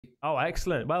Oh,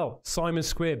 excellent. Well, Simon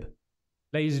Squibb,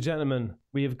 ladies and gentlemen,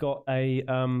 we have got a,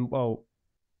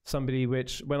 somebody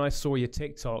which, when I saw your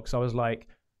TikToks, I was like,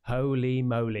 holy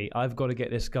moly, I've got to get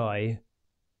this guy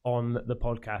on the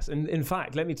podcast. And in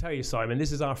fact, let me tell you, Simon,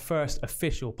 this is our first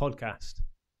official podcast.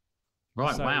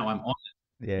 Right. So, wow. I'm on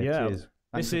it. Yeah. Cheers.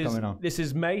 Thanks for coming on. This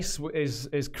is Mace,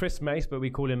 is Chris Mace, but we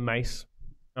call him Mace.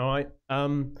 All right.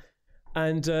 And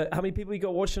how many people you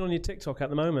got watching on your TikTok at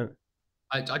the moment?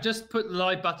 I just put the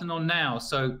live button on now,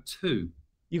 so 2.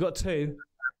 You got 2?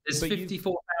 There's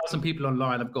 54,000 people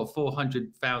online. I've got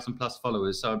 400,000 plus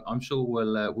followers, so I'm sure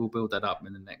we'll build that up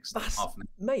in the next half an hour.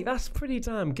 Mate, that's pretty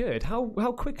damn good. How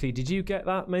quickly did you get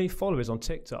that many followers on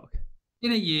TikTok?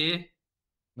 In a year.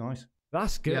 Nice.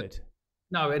 That's good. Yeah.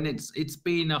 No, and it's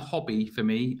been a hobby for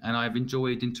me, and I've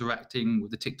enjoyed interacting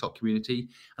with the TikTok community,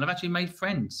 and I've actually made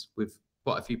friends with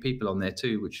quite a few people on there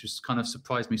too, which has kind of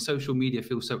surprised me. Social media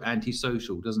feels so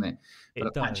antisocial, doesn't it?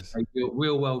 It does.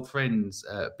 Real world friends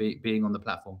being on the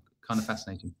platform, kind of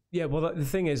fascinating. Yeah, well, the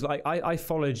thing is, like, I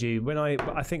followed you when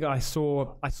I think I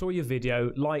saw your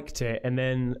video, liked it, and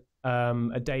then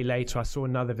a day later I saw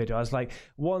another video. I was like,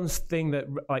 one thing that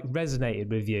like resonated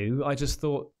with you, I just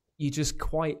thought you're just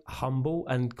quite humble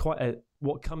and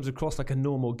what comes across like a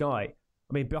normal guy.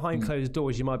 I mean, behind closed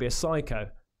doors, you might be a psycho.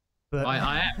 But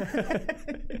I am,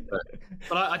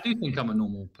 but I do think I'm a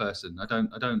normal person. I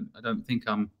don't think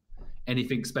I'm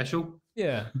anything special.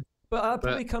 Yeah, but that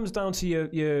probably comes down to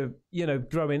your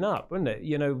growing up, wouldn't it?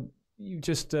 You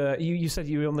just you said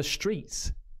you were on the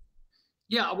streets.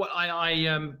 Yeah, well, I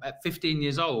at 15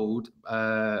 years old,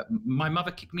 my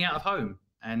mother kicked me out of home,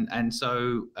 and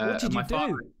so what did you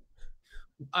do?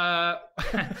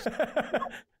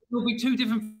 There'll be 2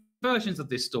 different versions of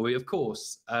this story, of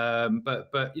course,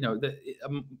 but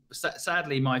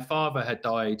sadly, my father had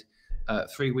died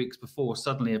 3 weeks before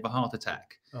suddenly of a heart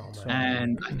attack.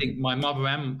 And I think my mother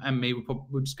and me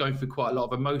were just going through quite a lot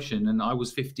of emotion, and I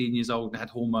was 15 years old and had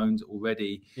hormones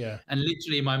already. Yeah. And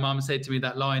literally, my mum said to me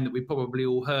that line that we probably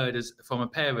all heard from a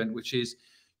parent, which is,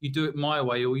 "You do it my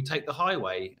way or you take the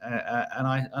highway."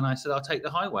 And I said, "I'll take the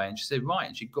highway." And she said, "Right."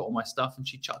 And she got all my stuff and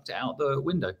she chucked it out the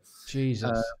window.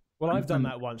 Jesus. Well, I've done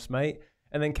that once, mate,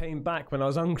 and then came back when I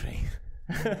was hungry.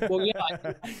 Well,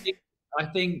 yeah, I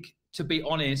think to be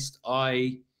honest,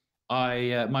 my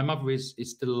mother is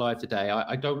still alive today.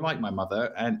 I don't like my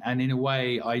mother, and in a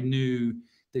way, I knew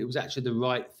that it was actually the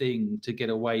right thing to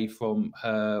get away from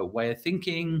her way of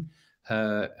thinking,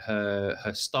 her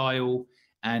style,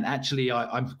 and actually,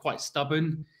 I'm quite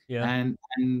stubborn. Yeah.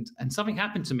 And something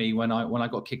happened to me when I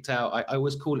got kicked out. I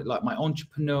always call it like my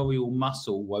entrepreneurial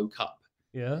muscle woke up.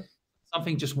 Yeah.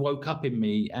 Something just woke up in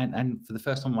me, and for the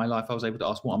first time in my life, I was able to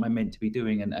ask, what am I meant to be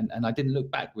doing? And I didn't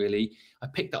look back, really. I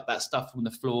picked up that stuff from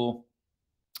the floor,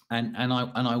 and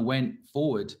I went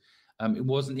forward. It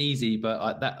wasn't easy, but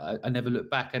I never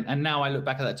looked back. And now I look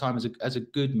back at that time as a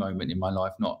good moment in my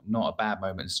life, not a bad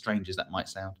moment, as strange as that might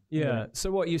sound. Yeah.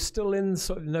 So what, you're still in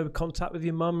sort of no contact with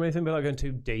your mum or anything, but not going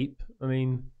too deep? I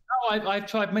mean... No, I've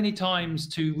tried many times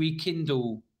to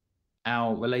rekindle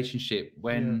our relationship.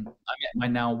 When I met my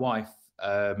now wife,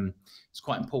 it's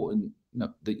quite important,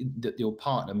 that your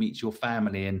partner meets your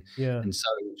family, and so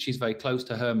she's very close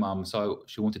to her mum, so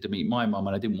she wanted to meet my mum,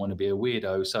 and I didn't want to be a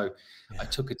weirdo, so I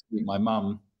took her to meet my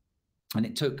mum, and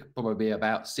it took probably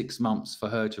about 6 months for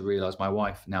her to realize, my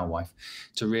wife,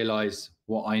 to realize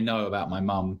what I know about my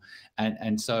mum,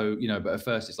 and so but at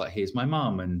first it's like, here's my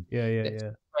mum, and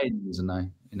friends, and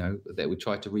that we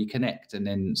tried to reconnect, and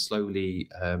then slowly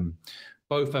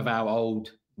both of our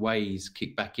old ways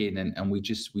kick back in, and we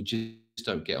just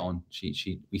don't get on.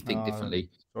 We think differently.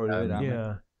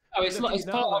 Yeah. No, it's like, it's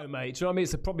part of, mate. Do you know what I mean?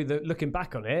 It's probably looking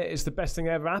back on it, it's the best thing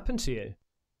that ever happened to you.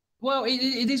 Well,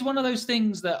 it is one of those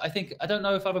things that I don't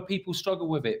know if other people struggle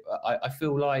with it, but I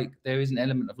feel like there is an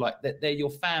element of like that they're your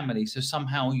family, so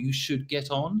somehow you should get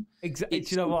on. Exactly. Do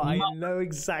you know what? I know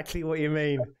exactly what you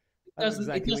mean. It doesn't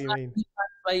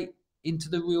translate into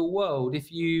the real world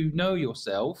if you know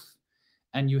yourself.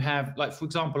 And you have, like, for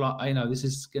example, I know this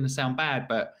is going to sound bad,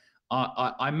 but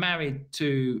I'm married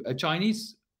to a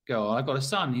Chinese girl. I've got a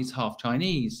son, he's half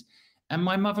Chinese, and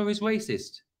my mother is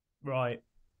racist. Right.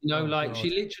 She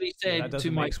literally said to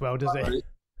my brother,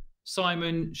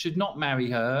 Simon should not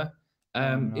marry her.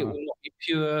 It will not be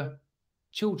pure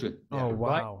children. Oh, wow.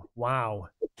 Right? Wow.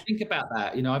 Think about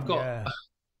that.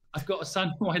 I've got a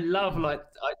son who I love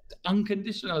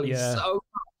unconditionally so much.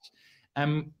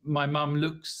 And my mum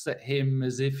looks at him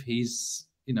as if he's,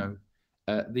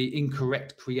 the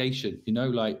incorrect creation,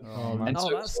 Oh, man.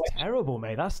 That's terrible,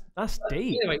 mate. That's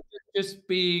deep. Anyway, just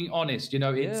being honest,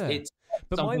 it's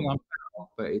but something I'm proud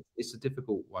of, but it's a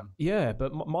difficult one. Yeah,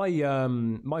 but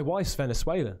my wife's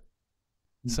Venezuelan,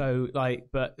 so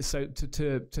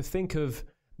to think of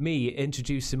me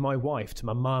introducing my wife to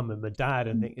my mum and my dad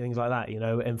and things like that,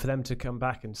 and for them to come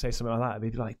back and say something like that,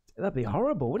 it'd be like, that'd be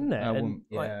horrible, wouldn't it? I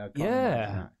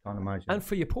can't imagine. And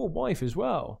for your poor wife as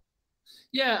well.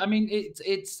 Yeah, I mean,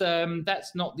 it's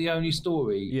that's not the only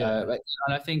story. Yeah. And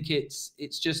I think it's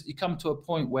just, you come to a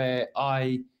point where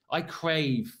I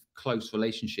crave close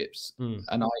relationships,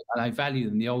 and I value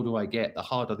them. The older I get, the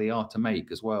harder they are to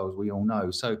make, as well, as we all know.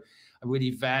 So I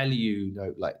really value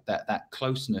like that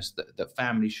closeness that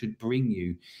family should bring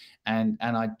you, and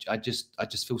I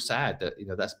just feel sad that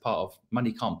that's part of,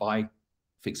 money can't buy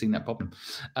fixing that problem,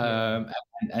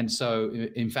 and so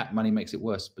in fact money makes it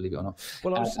worse, believe it or not.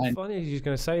 Well, it's funny you're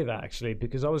going to say that, actually,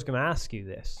 because I was going to ask you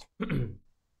this.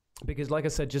 Because like I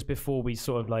said just before, we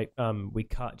sort of like we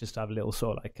cut just to have a little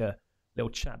sort of like a little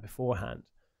chat beforehand.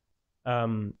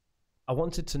 I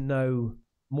wanted to know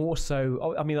more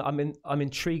so, I mean, I'm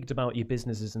intrigued about your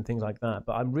businesses and things like that,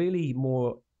 but I'm really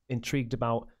more intrigued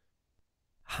about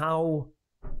how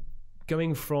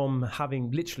going from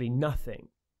having literally nothing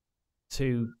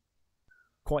to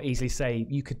quite easily say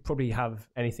you could probably have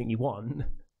anything you want.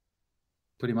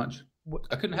 Pretty much.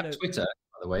 I couldn't have Twitter,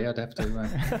 by the way. I'd have to.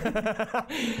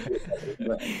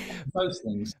 Most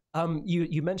things.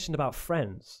 You mentioned about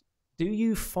friends. Do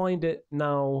you find it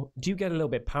now? Do you get a little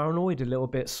bit paranoid, a little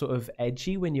bit sort of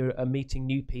edgy when you're meeting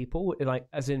new people? Like,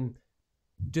 as in,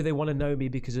 do they want to know me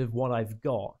because of what I've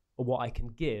got or what I can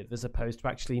give, as opposed to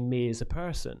actually me as a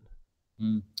person?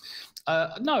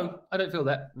 No, I don't feel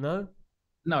that. No.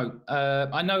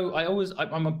 I know.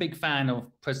 I'm a big fan of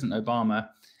President Obama,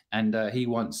 and he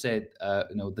once said,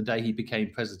 the day he became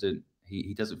president,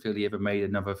 he doesn't feel he ever made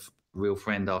another real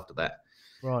friend after that.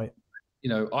 Right.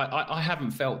 I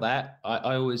haven't felt that.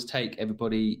 I always take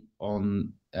everybody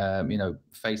on,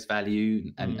 face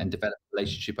value and develop a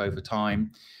relationship over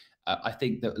time. I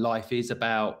think that life is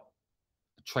about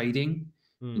trading.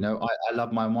 I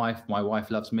love my wife. My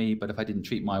wife loves me. But if I didn't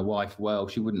treat my wife well,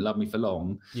 she wouldn't love me for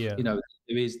long. Yeah.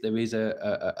 There is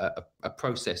a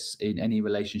process in any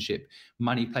relationship.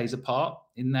 Money plays a part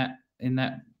in that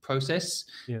process.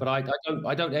 Yeah. But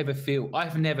I don't ever feel.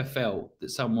 I've never felt that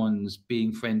someone's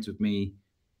being friends with me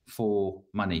for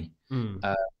money. And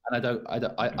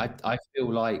I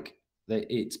feel like that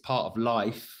it's part of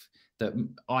life. That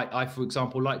I for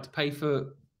example, like to pay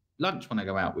for lunch when I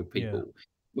go out with people. Yeah.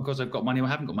 Because I've got money or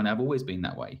haven't got money. I've always been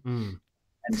that way. And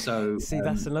so see,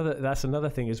 that's another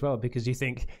thing as well, because you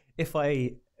think, if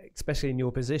I, especially in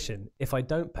your position, if I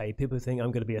don't pay, people think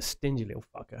I'm going to be a stingy little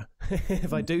fucker.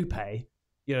 If I do pay,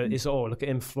 it's look at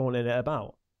him flaunting it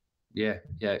about. Yeah.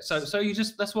 So you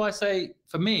just, that's why I say,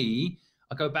 for me,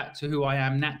 I go back to who I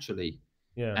am naturally.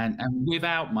 Yeah. And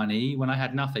without money, when I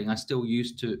had nothing, I still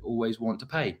used to always want to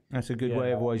pay. That's a good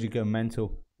way. Otherwise you go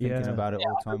mental. Thinking about it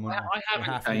all the time. You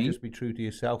have to just be true to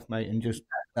yourself, mate, and just,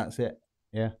 that's it.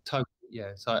 Yeah. Totally.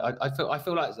 Yeah. So I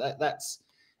feel like that's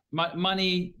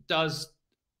money does,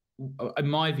 in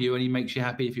my view, only makes you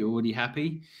happy if you're already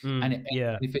happy. And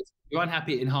if you're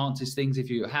unhappy, it enhances things. If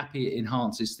you're happy, it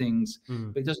enhances things.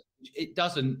 But it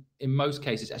doesn't in most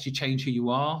cases actually change who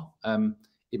you are.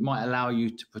 It might allow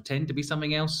you to pretend to be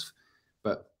something else,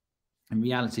 but in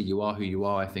reality, you are who you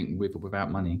are, I think, with or without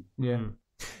money. Yeah.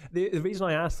 The reason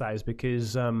I asked that is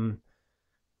because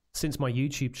since my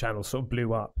YouTube channel sort of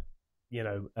blew up,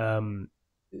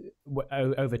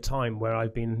 over time, where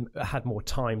I've had more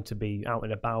time to be out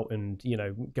and about and,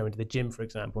 going to the gym, for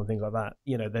example, and things like that,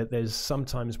 there's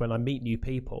sometimes when I meet new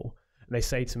people and they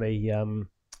say to me, I don't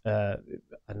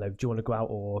know, do you want to go out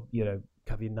or,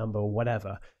 cover your number or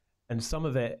whatever? And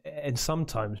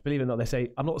sometimes, believe it or not, they say,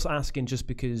 I'm not asking just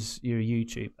because you're a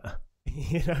YouTuber.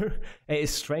 It is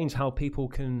strange how people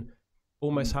can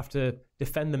almost have to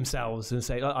defend themselves and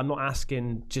say, I'm not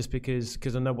asking just because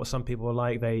I know what some people are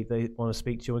like. They want to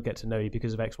speak to you or get to know you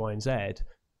because of X, Y, and Z.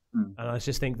 And I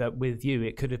just think that with you,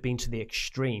 it could have been to the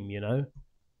extreme,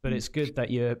 but it's good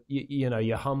that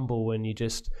you're humble and you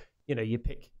just, you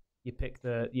pick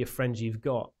your friends you've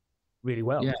got really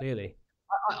well, clearly.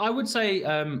 I would say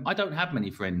I don't have many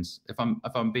friends, if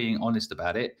I'm being honest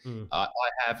about it. I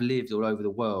have lived all over the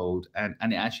world, and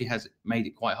it actually has made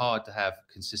it quite hard to have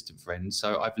consistent friends.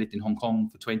 So I've lived in Hong Kong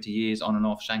for 20 years, on and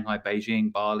off, Shanghai,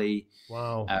 Beijing, Bali.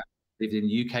 Wow. Lived in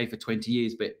the UK for 20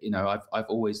 years, but I've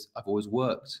always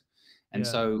worked, and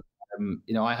so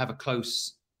I have a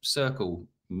close circle.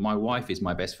 My wife is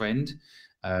my best friend,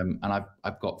 and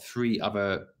I've got 3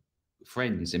 other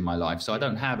friends in my life, so I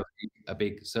don't have a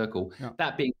big circle. No.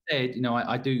 That being said, you know,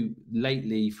 I do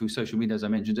lately through social media, as I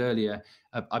mentioned earlier,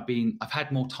 I've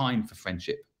had more time for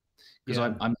friendship because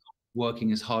I'm not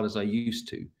working as hard as I used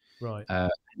to. Right.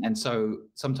 And so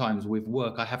sometimes with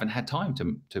work, I haven't had time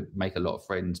to make a lot of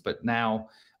friends, but now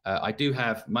I do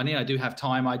have money. I do have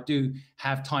time. I do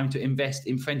have time to invest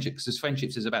in friendships, because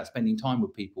friendships is about spending time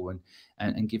with people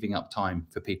and giving up time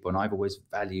for people. And I've always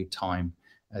valued time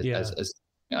as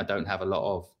I don't have a lot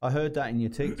of. I heard that in your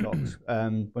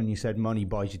TikToks when you said money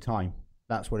buys you time.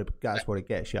 That's what it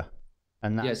gets you.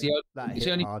 And that, it's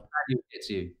the only value it gets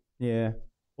you. Yeah.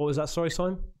 What was that? Sorry,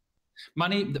 Simon?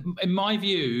 Money, in my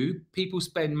view, people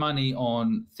spend money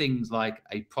on things like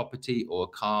a property or a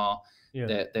car. Yeah.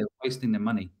 They're wasting their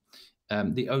money.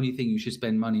 The only thing you should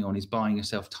spend money on is buying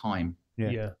yourself time.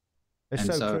 Yeah. It's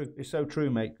true. It's so true,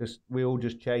 mate, because we all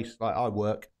just chase, like I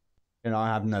work, you know, I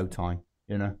have no time,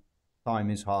 you know.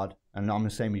 Time is hard, and I'm the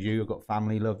same as you. I've got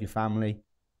family, love your family.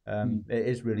 It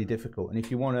is really difficult, and if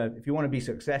you want to be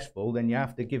successful, then you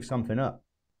have to give something up,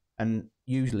 and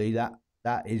usually that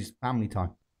is family time,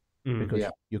 because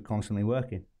you're constantly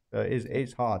working. So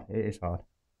it's hard. It is hard.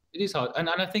 It is hard, and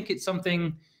I think it's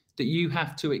something that you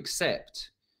have to accept.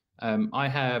 I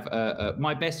have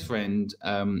my best friend,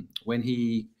 when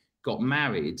he got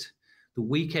married, the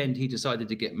weekend he decided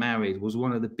to get married was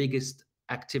one of the biggest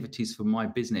activities for my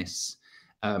business.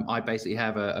 I basically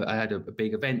I had a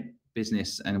big event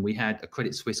business, and we had a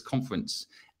Credit Suisse conference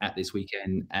at this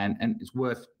weekend, and it's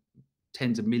worth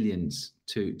tens of millions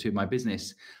to my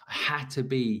business. I had to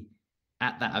be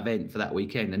at that event for that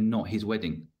weekend and not his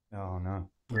wedding. Oh no.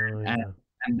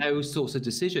 And those sorts of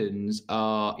decisions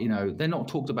are, you know, they're not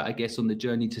talked about, I guess, on the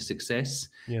journey to success.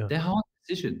 Yeah. They're hard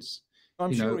decisions.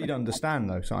 I'm sure you'd understand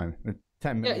though, Simon.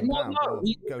 10 million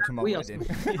pounds. Go to my wedding.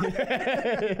 but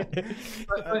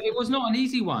it was not an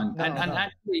easy one. No, and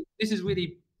actually, this is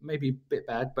really maybe a bit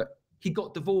bad, but he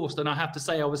got divorced, and I have to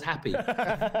say I was happy.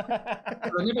 I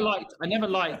never liked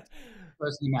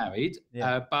personally married,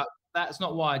 but that's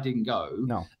not why I didn't go.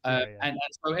 No. And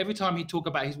so every time he talked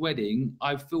about his wedding,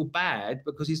 I feel bad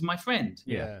because he's my friend.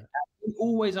 Yeah. He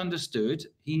always understood.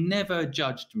 He never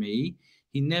judged me.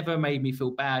 He never made me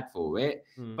feel bad for it,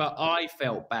 but I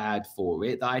felt bad for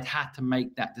it, that I'd had to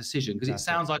make that decision, because it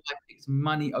sounds like I picked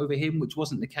money over him, which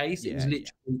wasn't the case. It was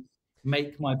literally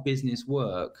make my business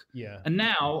work. Yeah. And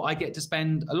now I get to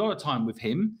spend a lot of time with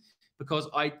him, because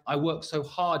I worked so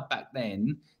hard back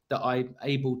then that I'm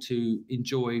able to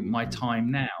enjoy my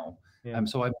time now. Yeah.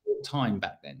 So I bought time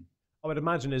back then. I would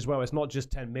imagine as well, it's not just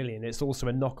 10 million, it's also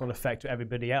a knock-on effect to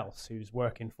everybody else who's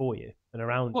working for you and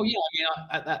around you. Well, yeah,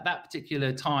 I mean, at that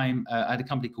particular time, I had a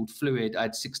company called Fluid. I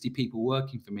had 60 people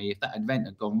working for me. If that event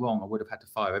had gone wrong, I would have had to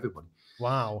fire everybody.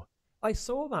 Wow. I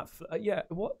saw that.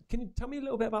 What can you tell me a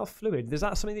little bit about Fluid? Is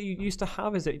that something that you used to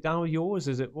have? Is it now yours?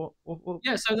 Is it what?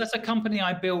 Yeah, so that's a company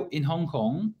I built in Hong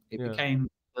Kong. It became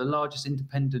the largest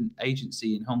independent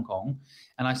agency in Hong Kong,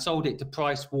 and I sold it to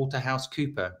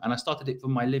PricewaterhouseCoopers, and I started it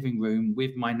from my living room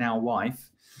with my now wife.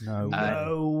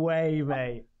 No way,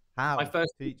 mate. How? My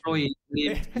first employee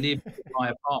lived in my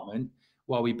apartment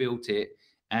while we built it,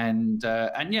 and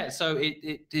yeah, so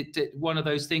it one of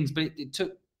those things, but it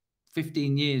took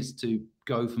 15 years to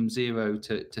go from zero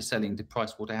to selling to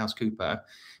PricewaterhouseCoopers,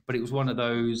 but it was one of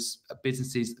those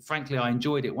businesses. Frankly, I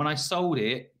enjoyed it. When I sold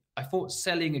it, I thought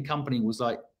selling a company was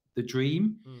like the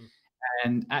dream.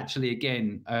 And actually,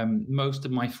 again, most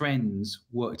of my friends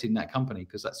worked in that company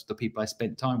because that's the people I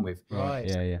spent time with. Right.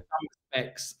 Yeah. In some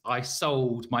respects, I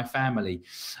sold my family,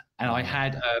 and I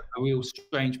had a real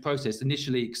strange process.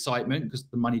 Initially, excitement because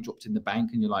the money dropped in the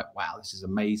bank, and you're like, "Wow, this is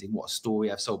amazing! What a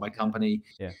story! I've sold my company."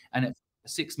 Yeah. And at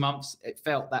 6 months, it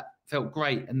felt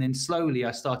great, and then slowly,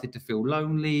 I started to feel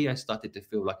lonely. I started to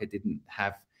feel like I didn't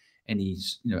have any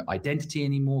identity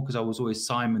anymore, because I was always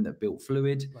Simon that built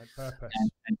Fluid. My purpose.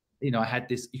 And I had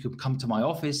this, you could come to my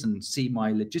office and see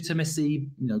my legitimacy,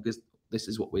 because this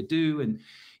is what we do. And,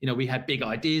 we had big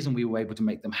ideas and we were able to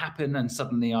make them happen. And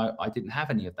suddenly I didn't have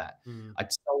any of that.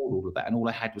 I'd sold all of that, and all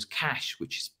I had was cash,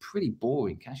 which is pretty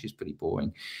boring. Cash is pretty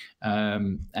boring.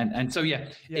 And so,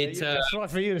 it's right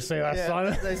for you to say that,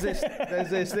 Simon. There's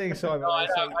this thing, Simon. I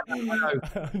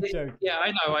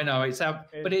know.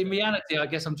 But in reality, I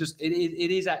guess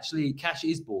it is actually, cash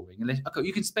is boring. Unless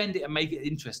you can spend it and make it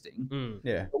interesting.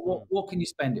 Yeah. But what can you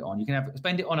spend it on? You can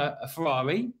spend it on a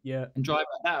Ferrari, and drive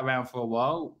that around for a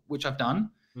while, which I've done.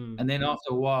 And then after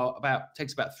a while,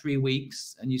 takes about 3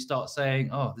 weeks, and you start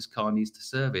saying, "Oh, this car needs to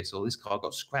service," or "This car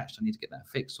got scratched, I need to get that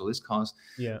fixed," or "This car's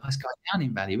down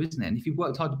in value, isn't it?" And if you've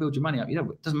worked hard to build your money up,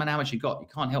 it doesn't matter how much you got, you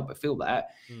can't help but feel that.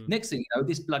 Next thing you know,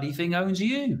 this bloody thing owns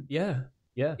you. Yeah.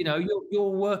 Yeah. You know, you're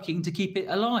working to keep it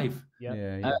alive. Yeah.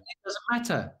 It doesn't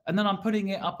matter. And then I'm putting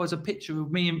it up as a picture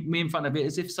of me in front of it,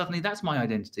 as if suddenly that's my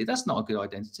identity. That's not a good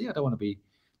identity. I don't want to be.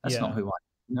 That's not who I am.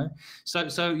 You know.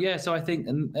 So I think,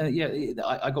 and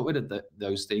I got rid of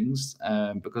those things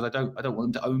because I don't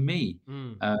want them to own me.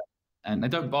 And they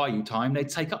don't buy you time; they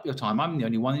take up your time. I'm the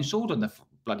only one insured on the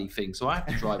bloody thing, so I have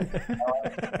to drive.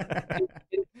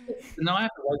 And I have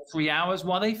to wait 3 hours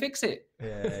while they fix it.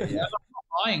 I'm not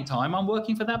buying time. I'm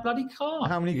working for that bloody car.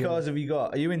 How many cars have you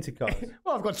got? Are you into cars?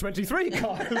 Well, I've got 23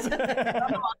 cars.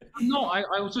 I'm not.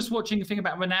 I was just watching a thing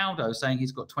about Ronaldo saying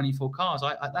he's got 24 cars.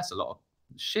 That's a lot of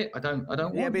shit. I don't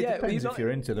want. Yeah, but it depends if you're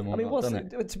into them or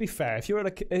not. To be fair, if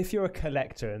you're a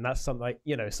collector, and that's something like,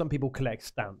 you know, some people collect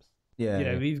stamps. Yeah, you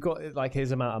know, you've got like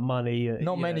his amount of money.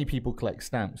 Not many people collect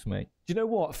stamps, mate. Do you know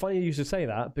what? Funny you should say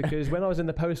that, because when I was in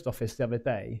the post office the other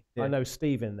day, I know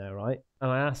Steve in there, right? And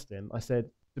I asked him, I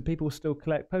said, do people still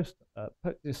collect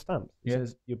stamps? He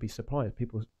says, you'll be surprised.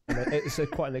 People, it's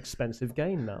quite an expensive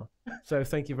game now. So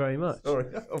thank you very much. Sorry,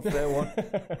 fair one.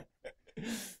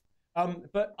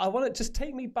 But I want to just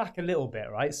take me back a little bit,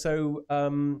 right? So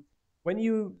when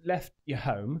you left your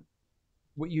home,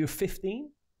 were you 15?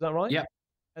 Is that right? Yeah.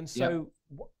 And so,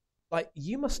 like,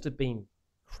 you must have been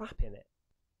crapping it,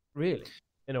 really,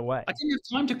 in a way. I didn't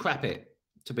have time to crap it,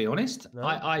 to be honest. No.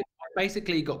 I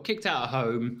basically got kicked out of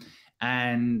home,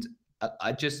 and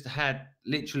I just had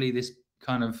literally this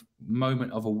kind of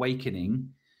moment of awakening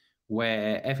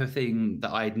where everything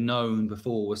that I'd known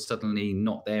before was suddenly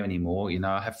not there anymore. You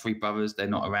know, I have 3 brothers. They're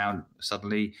not around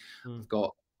suddenly. I've got,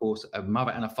 of course, a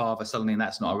mother and a father. Suddenly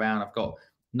that's not around. I've got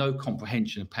no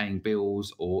comprehension of paying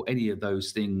bills or any of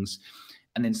those things.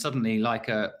 And then suddenly, like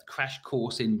a crash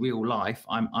course in real life,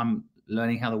 I'm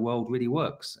learning how the world really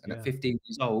works. And at 15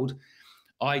 years old,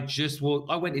 I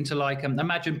went into like,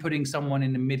 imagine putting someone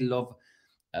in the middle of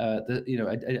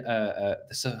the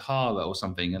Sahara or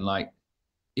something, and like,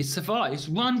 it's survive, it's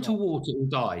run to water or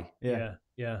die. Yeah.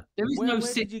 There is where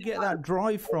did you get that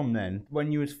drive from then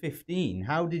when you was 15?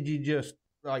 How did you just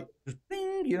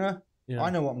bing, you know? I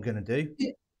know what I'm going to do.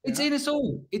 It's in us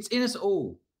all. It's in us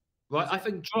all, right? I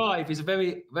think drive is a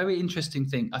very, very interesting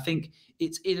thing. I think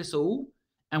it's in us all.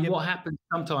 And what happens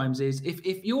sometimes is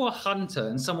if you're a hunter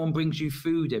and someone brings you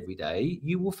food every day,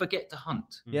 you will forget to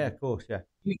hunt. Yeah, of course, yeah.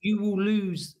 You will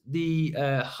lose the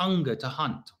hunger to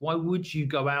hunt. Why would you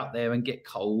go out there and get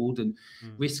cold and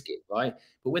risk it, right?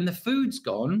 But when the food's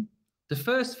gone, the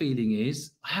first feeling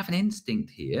is, I have an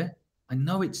instinct here. I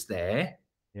know it's there,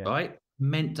 right?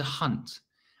 Meant to hunt.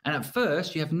 And at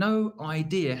first, you have no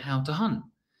idea how to hunt.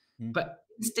 But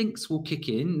instincts will kick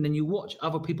in, and then you watch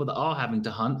other people that are having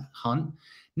to hunt.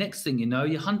 Next thing you know,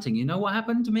 you're hunting. You know what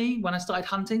happened to me when I started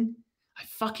hunting? I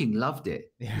fucking loved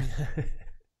it.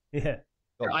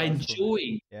 I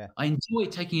enjoy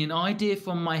taking an idea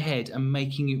from my head and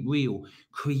making it real,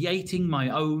 creating my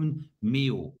own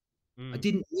meal. I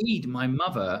didn't need my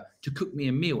mother to cook me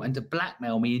a meal and to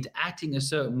blackmail me into acting a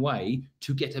certain way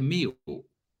to get a meal.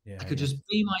 I could just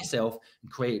be myself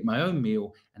and create my own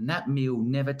meal, and that meal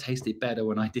never tasted better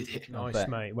when I did it. Nice,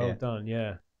 mate. Well done.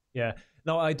 Yeah.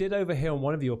 Now, I did overhear on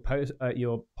one of your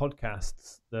your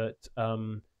podcasts that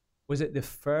was it the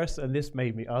first, and this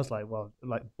made me, I was like, well,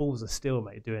 like balls of steel,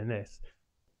 mate, doing this.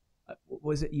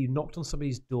 Was it you knocked on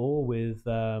somebody's door with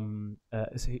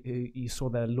you saw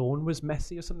their lawn was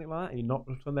messy or something like that, and you knocked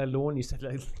on their lawn, you said,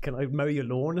 like, can I mow your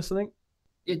lawn or something?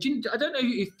 Yeah, I don't know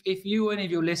if you or any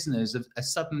of your listeners have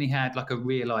suddenly had like a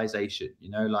realization, you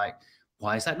know, like,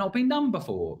 why has that not been done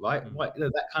before, right?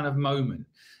 That kind of moment.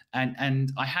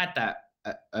 And I had that.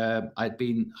 I'd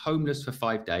been homeless for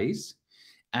 5 days,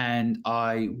 and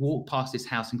I walked past this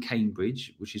house in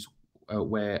Cambridge, which is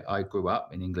where I grew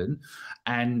up in England,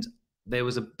 and there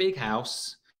was a big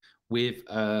house with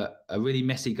a really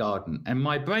messy garden, and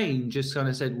my brain just kind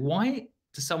of said, why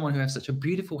does someone who has such a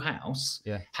beautiful house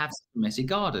have such a messy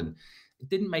garden? It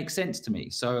didn't make sense to me.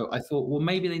 So I thought, well,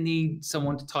 maybe they need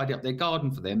someone to tidy up their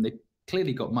garden for them. They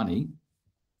clearly got money.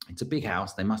 It's a big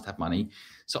house. They must have money.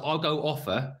 So I'll go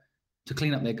offer to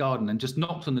clean up their garden, and just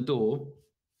knocked on the door,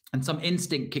 and some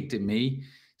instinct kicked in me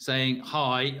saying,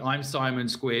 hi, I'm Simon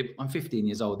Squibb. I'm 15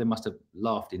 years old. They must have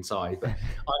laughed inside. But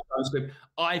I'm Simon Squibb.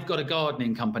 I've got a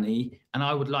gardening company, and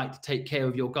I would like to take care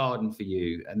of your garden for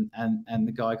you. And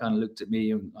the guy kind of looked at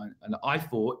me, and I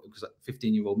thought, because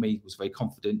 15-year-old me was very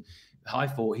confident, I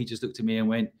thought he just looked at me and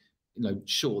went, you know,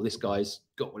 sure, this guy's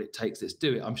got what it takes. Let's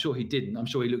do it. I'm sure he didn't. I'm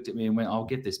sure he looked at me and went, I'll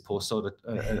give this poor sod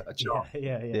a charge.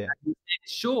 Yeah.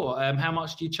 Sure. How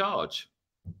much do you charge?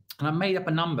 And I made up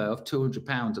a number of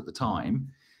 £200 at the time.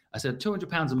 I said,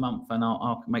 £200 a month, and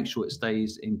I'll make sure it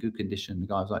stays in good condition. The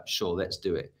guy was like, sure, let's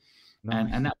do it. Nice.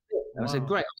 And that was it. And I said,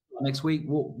 great. Next week,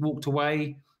 walked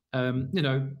away,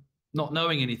 not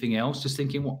knowing anything else, just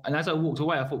thinking, what? And as I walked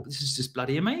away, I thought, this is just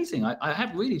bloody amazing. I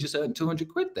have really just earned 200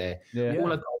 quid there. Yeah.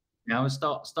 All I've got now is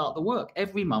start the work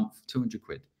every month, 200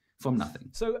 quid from nothing.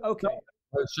 So, okay.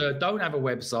 Don't have a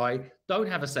website, don't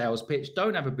have a sales pitch,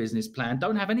 don't have a business plan,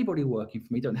 don't have anybody working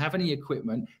for me, don't have any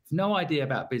equipment, no idea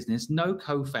about business, no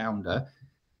co-founder.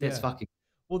 That's fucking.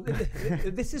 Well,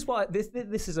 this is why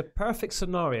this is a perfect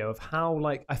scenario of how,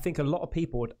 like, I think a lot of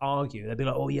people would argue. They'd be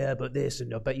like, "Oh yeah, but this,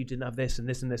 and I bet you didn't have this and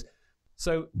this and this."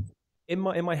 So, in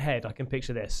my head, I can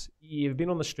picture this. You've been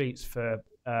on the streets for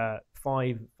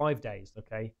 5 days.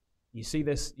 Okay, you see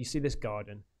this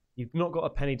garden. You've not got a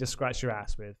penny to scratch your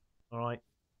ass with. All right,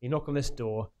 you knock on this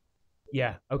door.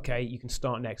 Yeah, okay, you can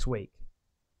start next week.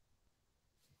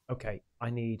 Okay, I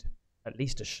need at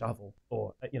least a shovel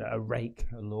or a rake,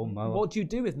 a lawnmower. What do you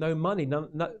do with no money?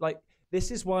 Like,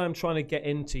 this is why I'm trying to get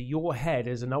into your head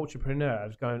as an entrepreneur. I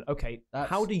was going, okay,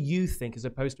 how do you think as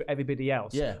opposed to everybody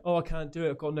else? Yeah. Oh, I can't do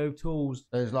it. I've got no tools.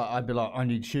 It's like, I'd be like, I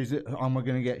need shears. Am I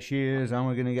going to get shears? Am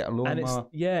I going to get a lawnmower?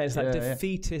 And it's that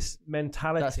defeatist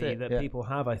mentality that people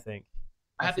have, I think.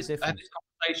 I have this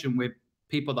conversation with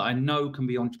people that I know can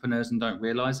be entrepreneurs and don't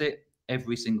realize it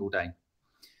every single day.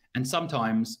 And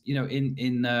sometimes,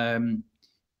 in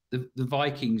the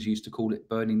Vikings used to call it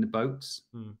burning the boats.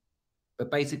 But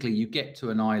basically, you get to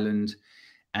an island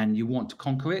and you want to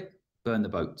conquer it, burn the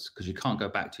boats, because you can't go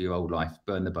back to your old life.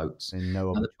 Burn the boats. And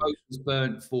the boat was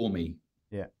burnt for me.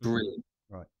 Yeah. Brilliant.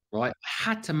 Right. I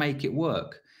had to make it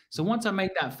work. So once I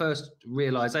made that first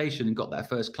realization and got that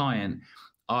first client,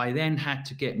 I then had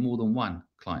to get more than one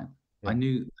client. Yeah. I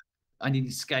knew I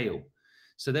needed scale.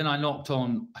 So then I knocked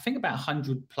on, I think, about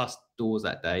 100 plus doors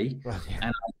that day.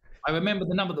 And I remember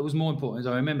the number that was more important is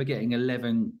I remember getting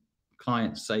 11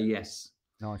 clients say yes.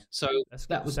 Nice. So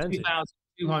that was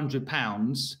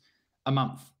 £2,200 a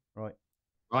month.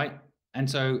 Right.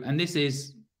 And this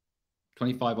is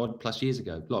 25 odd plus years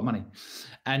ago, a lot of money.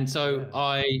 And so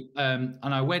I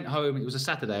went home. It was a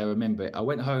Saturday. I remember it. I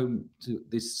went home to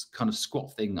this kind of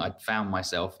squat thing I'd found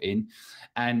myself in.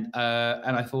 And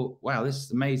I thought, wow, this is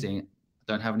amazing. I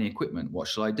don't have any equipment. What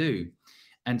shall I do?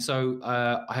 And so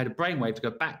I had a brainwave to go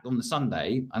back on the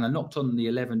Sunday, and I knocked on the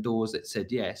 11 doors that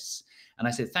said yes. And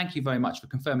I said, thank you very much for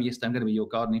confirming yesterday. I'm going to be your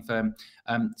gardening firm.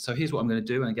 So here's what I'm going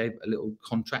to do. And I gave a little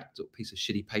contract, a piece of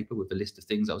shitty paper with a list of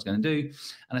things I was going to do.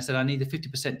 And I said, I need a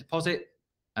 50% deposit.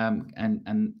 And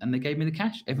they gave me the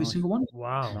cash, every single one.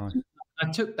 Wow. Nice. I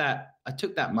took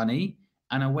that money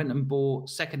and I went and bought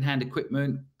secondhand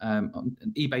equipment.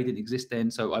 eBay didn't exist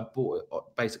then, so I bought it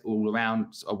basically all around.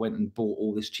 So I went and bought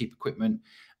all this cheap equipment.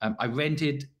 I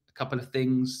rented a couple of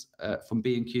things from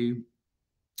B&Q,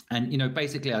 and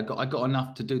basically I got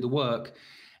enough to do the work.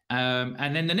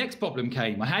 And then the next problem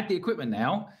came. I had the equipment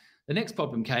now. The next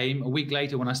problem came a week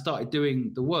later when I started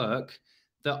doing the work,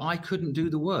 that I couldn't do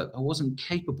the work. I wasn't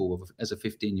capable of as a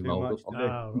 15-year-old.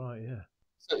 Oh, right, yeah.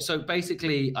 So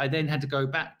basically, I then had to go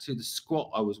back to the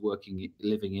squat I was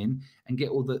living in, and get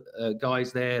all the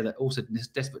guys there that also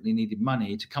desperately needed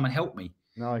money to come and help me.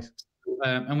 Nice.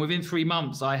 And within 3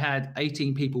 months, I had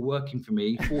 18 people working for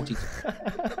me, 40.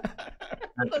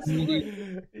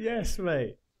 Yes,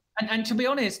 mate. And to be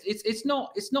honest, it's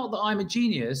not that I'm a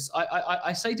genius.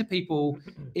 I say to people,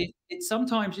 it's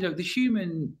sometimes, the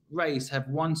human race have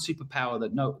one superpower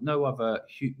that no other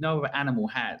animal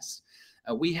has.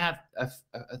 We have a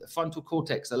frontal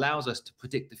cortex that allows us to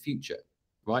predict the future,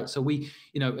 right? So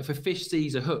if a fish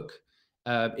sees a hook,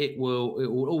 it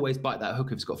will always bite that hook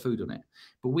if it's got food on it.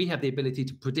 But we have the ability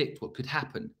to predict what could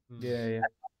happen. Yeah.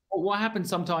 What happens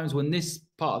sometimes when this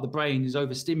part of the brain is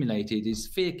overstimulated is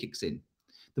fear kicks in.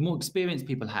 The more experience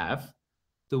people have,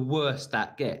 the worse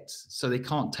that gets. So they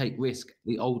can't take risk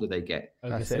the older they get.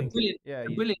 The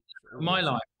brilliant of my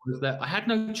life was that I had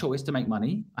no choice to make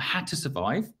money. I had to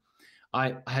survive.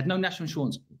 I had no national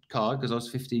insurance card because I was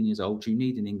 15 years old, which you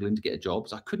need in England to get a job.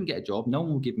 So I couldn't get a job. No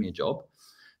one would give me a job.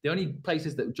 The only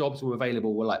places that jobs were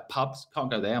available were like pubs.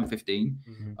 Can't go there. I'm 15.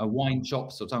 Wine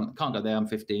shops or something. Can't go there. I'm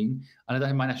 15. And I don't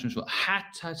have my national insurance. I had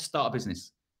to start a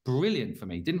business. Brilliant for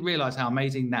me. Didn't realize how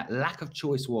amazing that lack of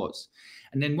choice was.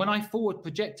 And then when I forward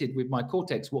projected with my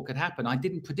cortex what could happen, I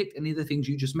didn't predict any of the things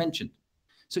you just mentioned.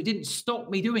 So it didn't stop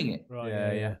me doing it. Right.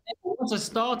 Yeah. Once I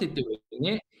started doing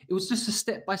it, it was just a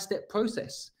step-by-step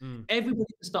process. Everybody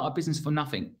can start a business for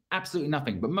nothing, absolutely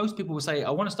nothing. But most people will say, I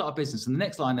want to start a business. And the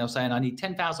next line they'll say, I need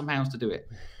 £10,000 to do it.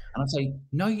 And I say,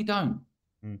 no, you don't.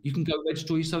 You can go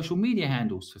register your social media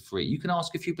handles for free. You can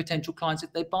ask a few potential clients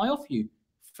if they buy off you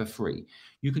for free.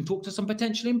 You can talk to some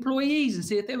potential employees and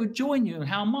see if they would join you and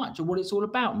how much and what it's all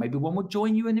about. Maybe one would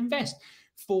join you and invest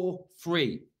for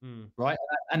free, right?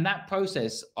 And that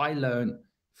process I learned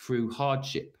through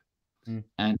hardship.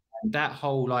 And that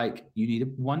whole, like, you need a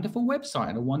wonderful website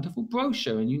and a wonderful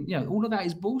brochure, and you know, all of that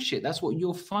is bullshit. That's what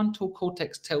your frontal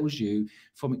cortex tells you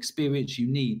from experience you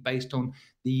need based on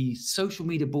the social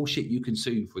media bullshit you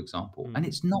consume, for example. And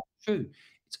it's not true.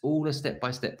 It's all a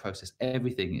step-by-step process.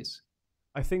 Everything is.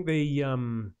 I think the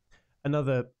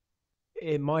another,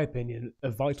 in my opinion, a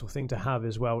vital thing to have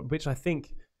as well, which I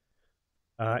think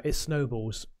it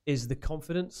snowballs, is the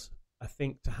confidence. I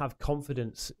think to have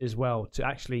confidence as well, to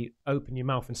actually open your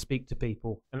mouth and speak to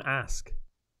people and ask,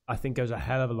 I think goes a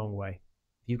hell of a long way.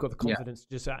 You've got the confidence,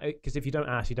 just because if you don't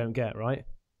ask, you don't get, right?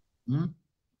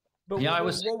 But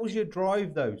what was your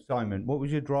drive though, Simon? What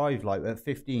was your drive like at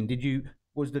 15?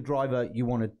 Was the driver you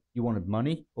wanted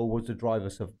money, or was the driver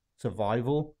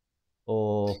survival,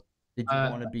 or did you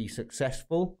want to be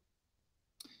successful?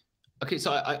 Okay,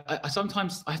 so I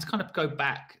sometimes I have to kind of go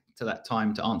back to that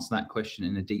time to answer that question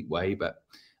in a deep way, but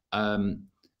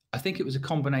I think it was a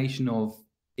combination of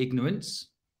ignorance,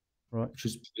 right, which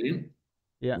was brilliant,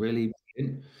 really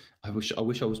brilliant. I wish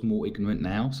I was more ignorant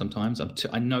now. Sometimes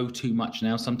I know too much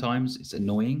now. Sometimes it's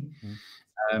annoying,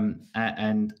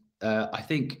 and I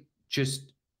think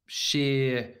just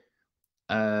sheer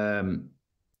hunger,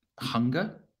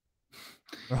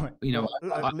 right? You know,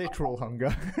 literal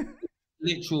hunger.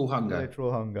 Literal hunger.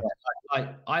 Literal hunger.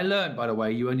 I learned, by the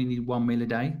way, you only need 1 meal a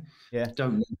day. Yeah.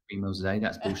 Don't need 3 meals a day.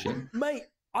 That's bullshit. Mate,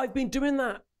 I've been doing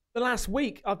that the last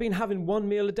week. I've been having 1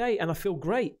 meal a day and I feel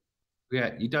great.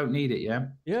 Yeah, you don't need it, yeah?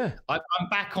 Yeah. I'm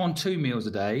back on 2 meals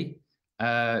a day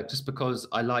just because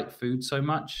I like food so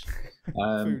much.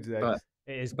 Food's but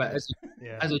it is, but as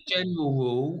a general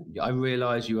rule, I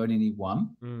realise you only need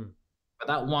 1. But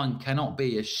that 1 cannot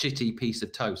be a shitty piece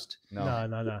of toast.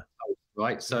 No.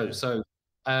 Right? So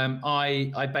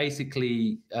I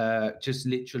basically just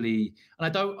literally, and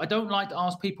I don't like to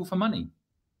ask people for money.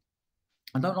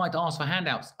 I don't like to ask for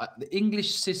handouts. The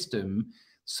English system,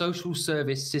 social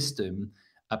service system,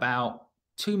 about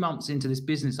 2 months into this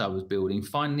business I was building,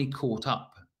 finally caught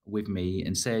up with me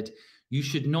and said, you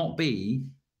should not be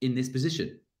in this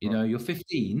position. You know, you're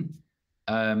 15.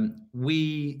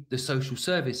 The social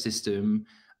service system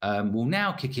will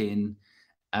now kick in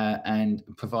and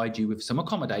provide you with some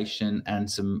accommodation and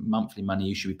some monthly money.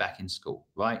 You should be back in school,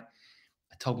 right?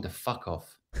 I told him to fuck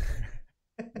off.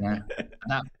 At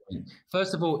that point,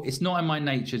 first of all, it's not in my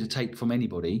nature to take from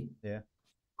anybody. Yeah.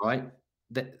 Right?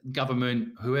 The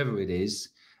government, whoever it is.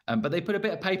 But they put a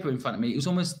bit of paper in front of me. It was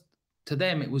almost, to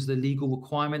them, it was the legal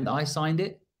requirement that I signed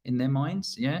it in their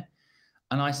minds. Yeah.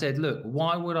 And I said, look,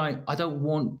 why would I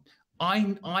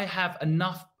have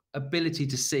enough ability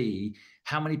to see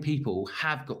how many people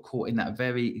have got caught in that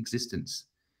very existence.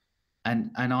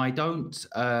 And I don't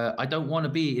want to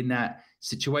be in that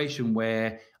situation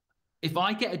where if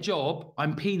I get a job,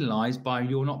 I'm penalized by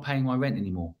you're not paying my rent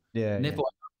anymore. Yeah. And therefore,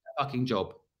 I have a fucking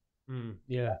job.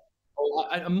 Yeah.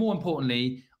 And more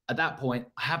importantly, at that point,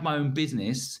 I have my own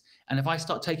business. And if I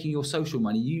start taking your social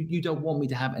money, you don't want me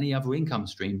to have any other income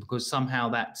stream, because somehow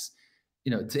that's,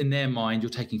 you know, in their mind, you're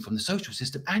taking from the social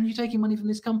system and you're taking money from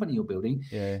this company you're building.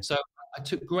 Yeah. So I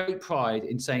took great pride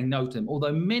in saying no to them.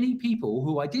 Although many people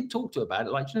who I did talk to about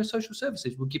it, like, you know, social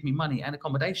services would give me money and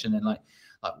accommodation, and like,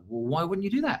 well, why wouldn't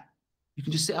you do that? You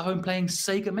can just sit at home playing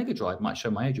Sega Mega Drive. Might show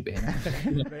my age a bit here.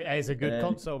 It's a good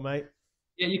console, mate.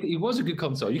 Yeah, it was a good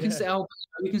console. You can sit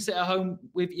at home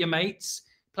with your mates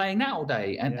playing that all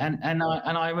day. And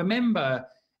I remember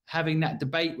having that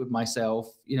debate with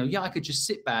myself. You know, I could just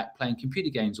sit back playing computer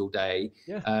games all day,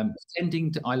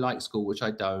 pretending I like school, which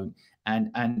I don't,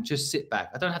 and just sit back.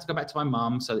 I don't have to go back to my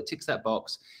mum, so it ticks that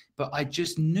box. But I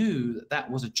just knew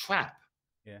that was a trap.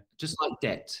 Yeah, just like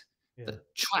debt, the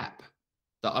trap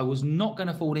that I was not going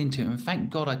to fall into. And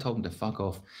thank God I told him to fuck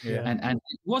off. Yeah. And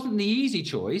it wasn't the easy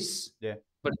choice. Yeah.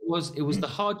 But it was the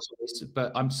hard choice.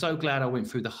 But I'm so glad I went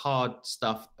through the hard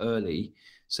stuff early,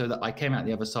 so that I came out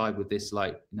the other side with this,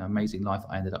 like, you know, amazing life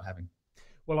I ended up having.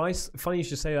 Well, funny you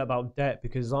should say that about debt,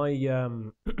 because I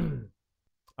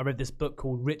read this book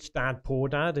called Rich Dad Poor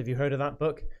Dad. Have you heard of that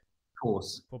book? Of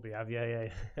course. Probably have. Yeah.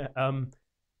 And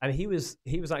he was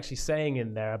actually saying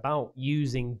in there about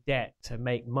using debt to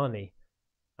make money.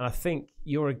 And I think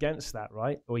you're against that,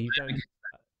 right? Or you don't?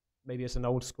 Maybe it's an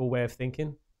old school way of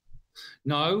thinking.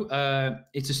 No,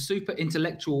 it's a super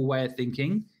intellectual way of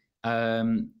thinking.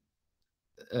 The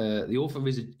author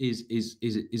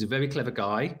is a very clever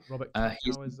guy. Robert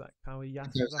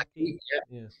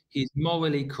He's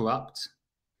morally corrupt,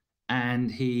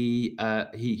 and he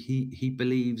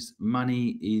believes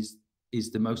money is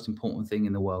the most important thing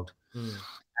in the world.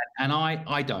 And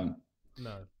I don't.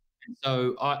 No.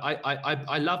 So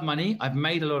I love money. I've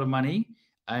made a lot of money,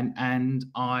 and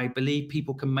I believe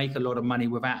people can make a lot of money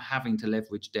without having to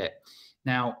leverage debt.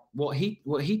 Now, what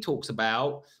he talks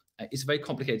about, it's a very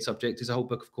complicated subject. There's a whole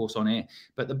book, of course, on it.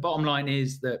 But the bottom line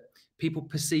is that people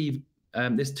perceive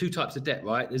there's two types of debt,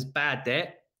 right? There's bad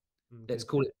debt. Let's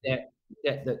call it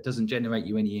debt that doesn't generate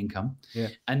you any income. Yeah.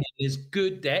 And then there's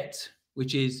good debt,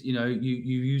 which is, you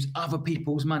use other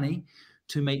people's money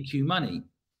to make you money.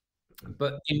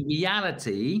 But in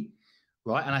reality,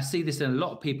 right, and I see this in a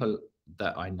lot of people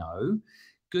that I know,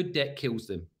 good debt kills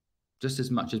them just as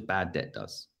much as bad debt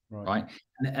does, right?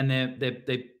 And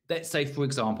they let's say, for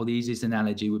example, the easiest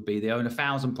analogy would be they own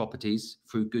 1,000 properties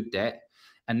through good debt.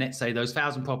 And let's say those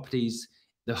 1,000 properties,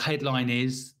 the headline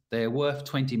is they're worth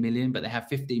 20 million, but they have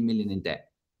 15 million in debt,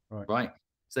 right?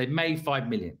 So they've made 5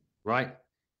 million, right?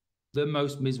 The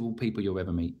most miserable people you'll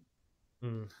ever meet.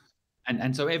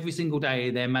 And so every single day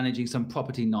they're managing some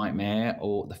property nightmare,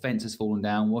 or the fence has fallen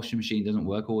down, washing machine doesn't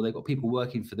work, or they've got people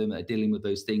working for them that are dealing with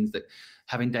those things, that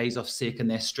having days off sick, and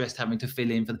they're stressed having to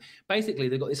fill in for them. Basically,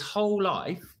 they've got this whole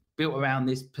life built around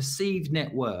this perceived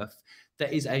net worth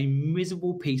that is a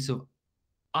miserable piece of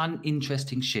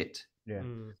uninteresting shit. Yeah.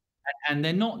 And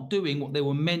they're not doing what they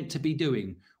were meant to be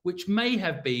doing, which may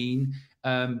have been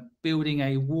building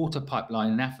a water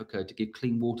pipeline in Africa to give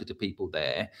clean water to people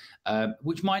there,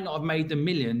 which might not have made them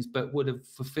millions, but would have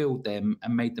fulfilled them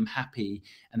and made them happy.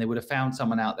 And they would have found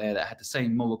someone out there that had the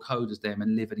same moral code as them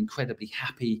and live an incredibly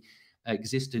happy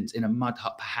existence in a mud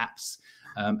hut, perhaps.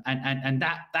 And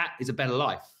that is a better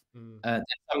life. There's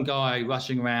some guy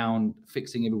rushing around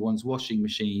fixing everyone's washing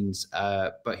machines,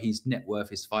 but his net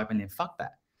worth is 5 million. Fuck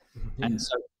that. And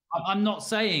so I'm not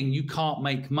saying you can't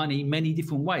make money many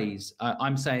different ways.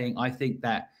 I'm saying I think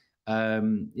that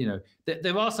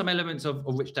there are some elements of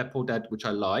Rich Dad Poor Dad which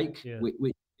I like.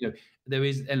 Which, there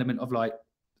is an element of, like,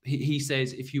 he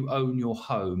says, if you own your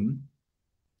home,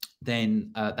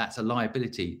 then that's a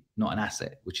liability, not an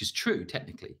asset, which is true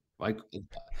technically, right?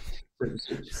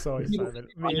 Sorry, Simon.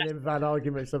 Me and him have had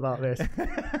arguments about this,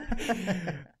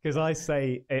 because I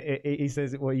say he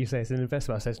says, what you say, it's an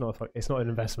investment. I say it's not an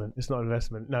investment. It's not an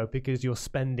investment. No, because you're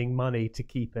spending money to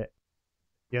keep it.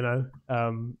 I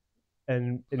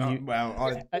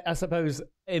suppose,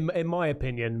 in my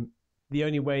opinion, the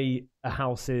only way a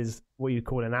house is what you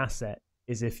call an asset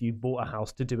is if you bought a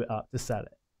house to do it up, to sell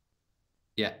it.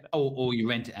 Yeah, or you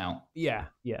rent it out. Yeah.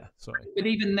 Sorry, but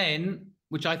even then,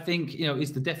 which I think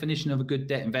is the definition of a good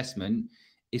debt investment,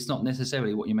 it's not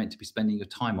necessarily what you're meant to be spending your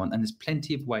time on. And there's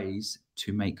plenty of ways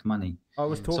to make money. I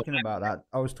was talking about that.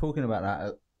 I was talking about that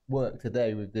at work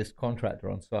today with this contractor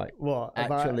on site. What?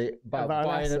 Actually,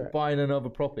 about buying another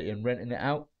property and renting it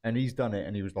out. And he's done it.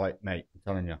 And he was like, mate, I'm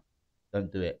telling you,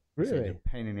 don't do it. Really? It's a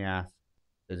pain in the ass.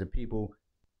 There's a people.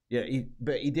 Yeah,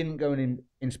 but he didn't go and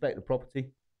inspect the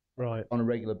property on a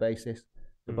regular basis.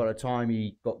 So by the time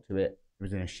he got to it, it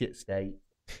was in a shit state.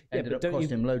 Ended up costing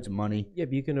him loads of money. Yeah,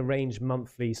 but you can arrange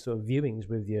monthly sort of viewings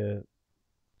with your...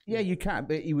 Yeah, you can,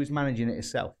 but he was managing it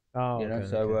himself. Oh, okay,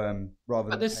 so rather.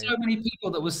 But there's so many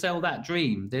people that will sell that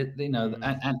dream. And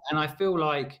I feel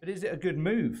like. But is it a good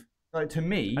move? Like, to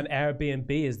me, and Airbnb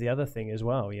is the other thing as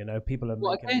well. People are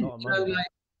making a lot of money.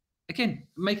 Again,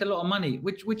 make a lot of money,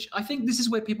 which I think this is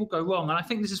where people go wrong, and I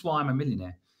think this is why I'm a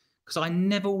millionaire, because I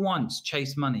never once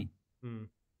chased money.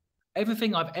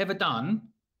 Everything I've ever done,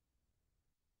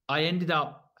 I ended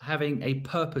up having a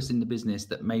purpose in the business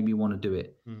that made me want to do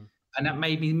it. And that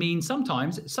made me mean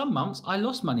sometimes, some months, I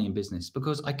lost money in business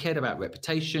because I cared about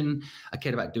reputation. I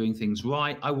cared about doing things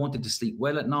right. I wanted to sleep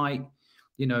well at night,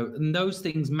 and those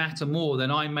things matter more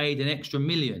than I made an extra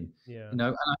million, and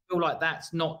I feel like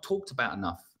that's not talked about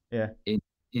enough.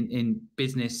 In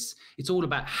business, it's all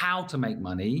about how to make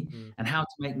money and how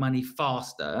to make money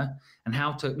faster and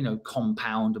how to,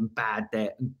 compound and bad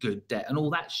debt and good debt and all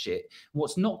that shit.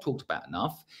 What's not talked about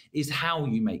enough is how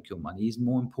you make your money is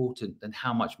more important than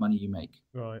how much money you make.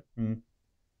 Right.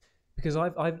 Because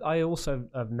I also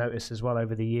have noticed as well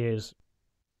over the years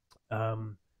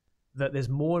that there's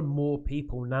more and more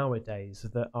people nowadays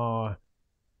that are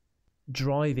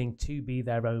driving to be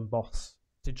their own boss,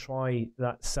 to try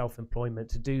that self-employment,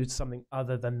 to do something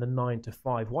other than the 9 to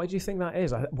 5. Why do you think that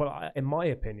is? In my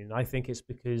opinion, I think it's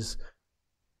because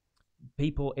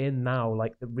people in now,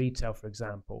 like the retail, for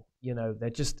example,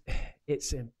 they're just,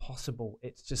 it's impossible.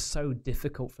 It's just so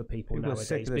difficult for people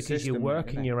nowadays because you're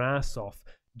working your ass off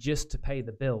just to pay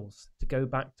the bills, to go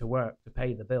back to work, to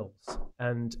pay the bills.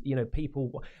 And,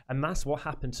 people, and that's what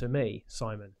happened to me,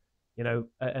 Simon,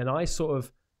 and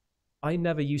I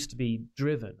never used to be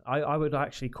driven. I would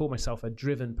actually call myself a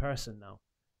driven person now.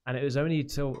 And it was only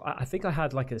till I think I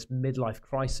had like this midlife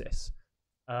crisis.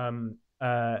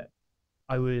 I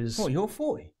was. Oh, you're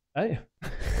 40. Hey. I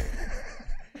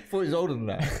thought he was older than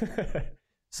that.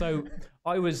 So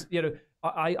I was,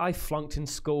 I flunked in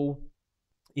school.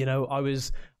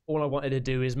 All I wanted to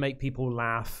do is make people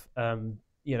laugh, and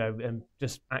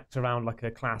just act around like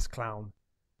a class clown.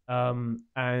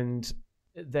 And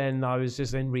then I was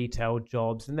just in retail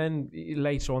jobs. And then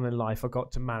later on in life, I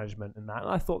got to management and that. And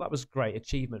I thought that was a great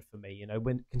achievement for me,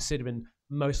 when considering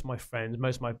most of my friends,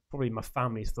 probably my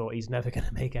family thought he's never going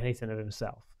to make anything of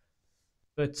himself.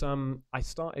 But I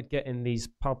started getting these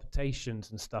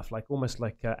palpitations and stuff, like almost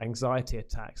like anxiety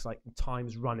attacks, like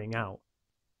time's running out.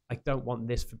 I don't want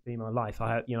this to be my life.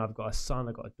 I've got a son,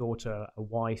 I've got a daughter, a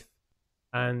wife.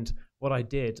 And what I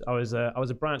did, I was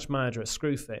a branch manager at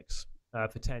Screwfix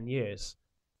for 10 years.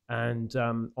 And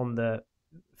on the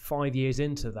 5 years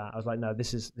into that, I was like, no,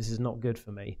 this is not good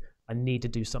for me. I need to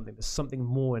do something. There's something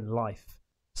more in life.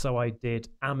 So I did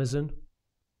Amazon.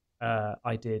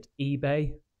 I did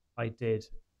eBay. I did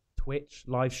Twitch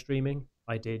live streaming.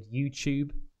 I did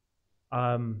YouTube.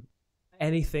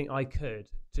 Anything I could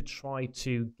to try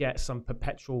to get some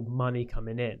perpetual money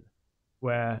coming in.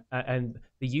 And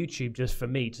the YouTube just for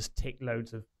me just ticked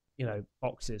loads of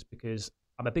boxes, because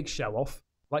I'm a big show off,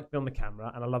 like to be on the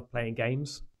camera, and I love playing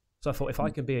games. So I thought if I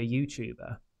could be a YouTuber,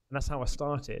 and that's how I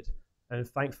started, and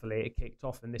thankfully it kicked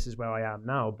off, and this is where I am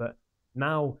now. But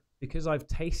now, because I've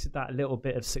tasted that little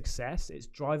bit of success, it's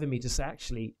driving me to say,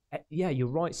 actually, yeah, you're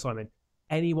right, Simon.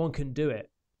 Anyone can do it,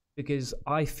 because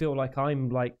I feel like I'm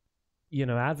like,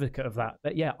 advocate of that.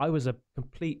 But yeah, I was a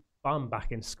complete bum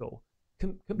back in school.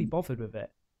 Couldn't be bothered with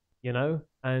it,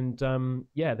 And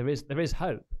yeah, there is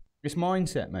hope. It's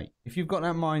mindset, mate. If you've got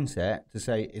that mindset to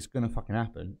say it's going to fucking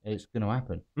happen, it's going to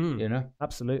happen.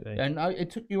 Absolutely. And it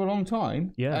took you a long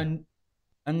time. Yeah.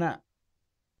 And that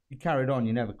you carried on.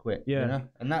 You never quit. Yeah.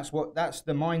 And that's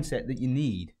the mindset that you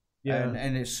need. Yeah.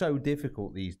 And it's so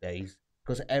difficult these days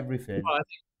because everything. Well,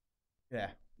 yeah.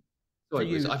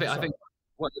 Sorry, I think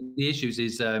one of the issues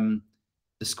is the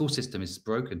school system is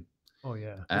broken. Oh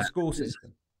yeah. The school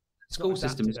system. School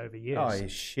system is over years. Oh,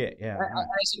 it's shit. Yeah.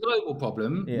 It's a global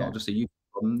problem, not just a UK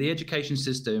problem. The education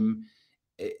system,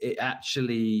 it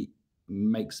actually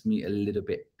makes me a little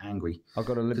bit angry. I've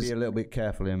got to be a little bit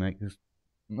careful here, mate.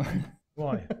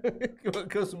 Why?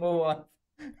 Because my wife.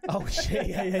 Oh shit!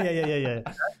 Yeah.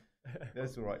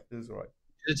 That's all right. As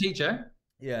a teacher,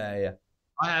 yeah.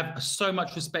 I have so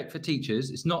much respect for teachers.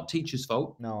 It's not teachers'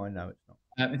 fault. No, I know it's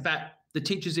not. In fact, the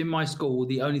teachers in my school,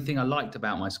 the only thing I liked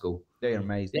about my school, they're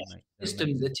amazing, mate. The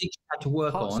system the teacher had to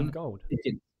work Hearts on. of gold.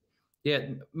 Yeah,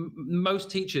 most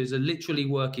teachers are literally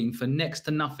working for next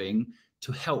to nothing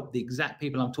to help the exact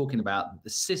people I'm talking about. The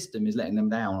system is letting them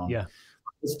down on. Yeah,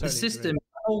 the system,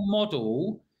 the whole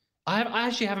model. I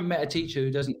actually haven't met a teacher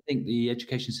who doesn't think the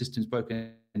education system is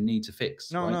broken and needs a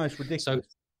fix. No, right? no, it's ridiculous. So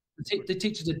the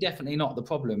teachers are definitely not the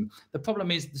problem. The problem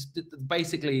is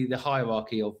basically the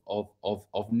hierarchy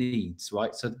of needs,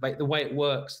 right? So the way it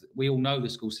works, we all know the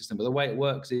school system, but the way it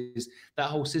works is that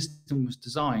whole system was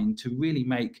designed to really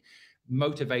make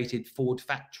motivated Ford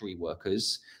factory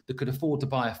workers that could afford to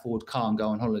buy a Ford car and go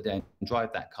on holiday and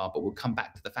drive that car, but will come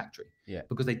back to the factory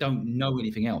because they don't know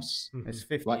anything else. It's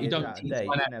 50 right? years out of date.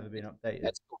 It's never been updated.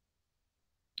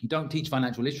 You don't teach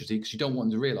financial literacy because you don't want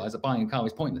them to realize that buying a car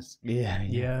is pointless. Yeah.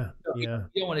 You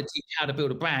don't want to teach how to build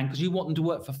a brand because you want them to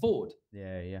work for Ford.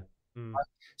 Yeah.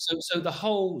 So the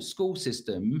whole school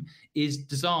system is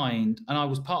designed, and I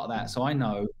was part of that, so I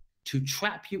know, to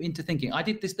trap you into thinking. I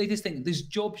did this. They just think there's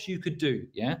jobs you could do.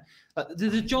 Yeah, like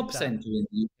there's a job centre in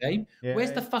the UK.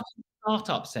 Where's the fucking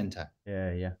startup centre?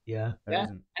 Yeah.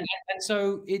 And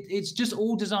so it's just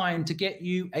all designed to get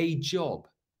you a job.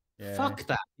 Yeah. Fuck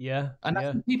that. Yeah. And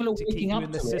that's when people are waking up in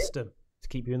the to system. To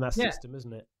keep you in that system,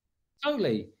 isn't it?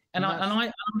 Totally. And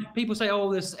I people say,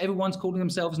 oh, everyone's calling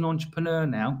themselves an entrepreneur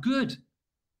now. Good.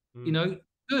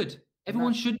 Good.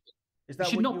 Everyone should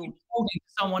not be holding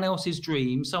someone else's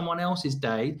dream, someone else's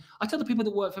day. I tell the people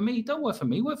that work for me, don't work for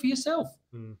me, work for yourself.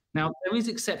 Now, there is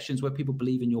exceptions where people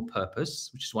believe in your purpose,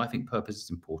 which is why I think purpose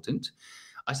is important.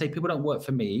 I say people don't work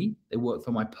for me, they work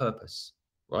for my purpose,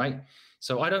 right?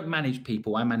 So I don't manage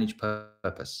people, I manage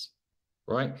purpose,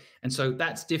 right? And so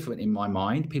that's different in my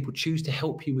mind. People choose to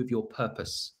help you with your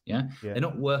purpose, yeah? They're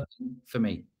not working for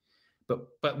me.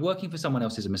 But working for someone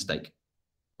else is a mistake,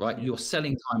 right? You're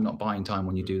selling time, not buying time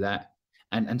when you do that.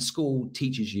 And school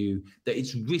teaches you that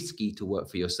it's risky to work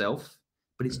for yourself,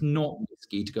 but it's not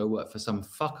risky to go work for some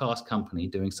fuck-ass company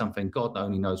doing something God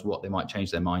only knows what. They might change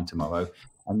their mind tomorrow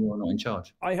and you're not in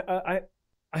charge.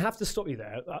 I have to stop you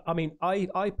there. I mean,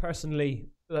 I personally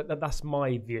that's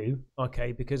my view,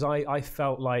 okay? Because I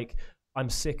felt like I'm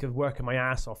sick of working my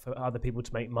ass off for other people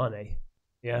to make money.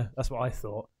 Yeah, that's what I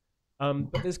thought.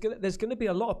 But there's gonna be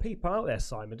a lot of people out there,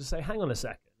 Simon, to say, hang on a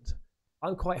second,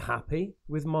 I'm quite happy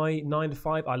with my 9 to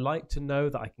 5. I like to know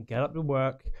that I can get up to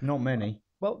work. Not many.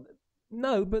 Well,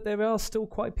 no, but there are still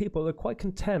quite people that are quite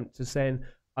content to saying,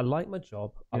 I like my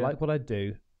job, I like what I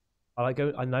do, I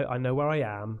know where I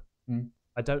am.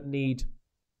 I don't need,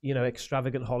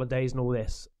 extravagant holidays and all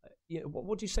this.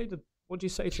 What do you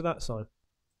say to that, Simon?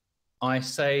 I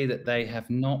say that they have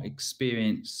not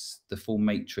experienced the full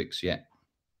matrix yet.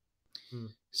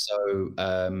 So,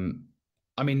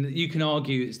 I mean, you can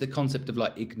argue it's the concept of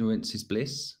like ignorance is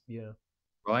bliss. Yeah.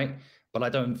 Right. But I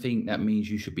don't think that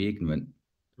means you should be ignorant.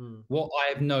 What I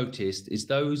have noticed is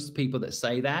those people that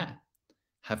say that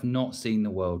have not seen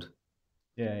the world.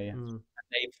 Yeah.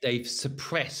 They've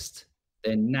suppressed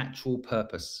their natural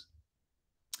purpose.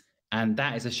 And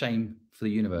that is a shame for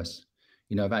the universe,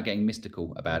 about getting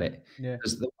mystical about it. Yeah.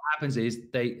 Because what happens is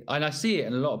and I see it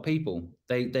in a lot of people,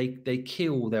 they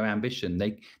kill their ambition.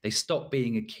 They stop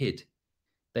being a kid.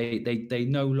 They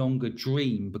no longer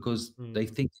dream because they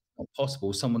think it's not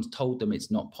possible. Someone's told them it's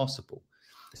not possible.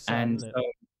 And so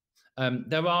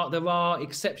there are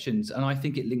exceptions, and I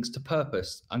think it links to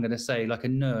purpose. I'm going to say, like a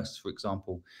nurse, for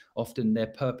example, often their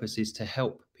purpose is to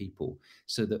help people,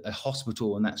 so that a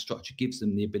hospital and that structure gives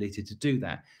them the ability to do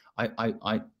that.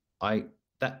 That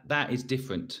is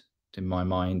different in my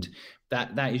mind.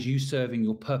 That is you serving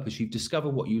your purpose. You've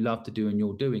discovered what you love to do, and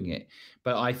you're doing it.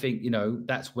 But I think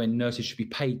that's when nurses should be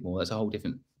paid more. That's a whole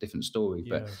different story.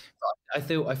 Yeah. But I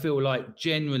feel like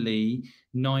generally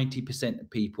 90% of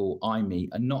people I meet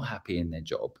are not happy in their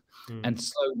job, and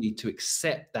slowly to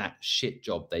accept that shit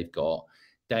job they've got,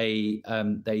 they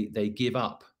give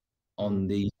up on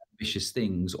the ambitious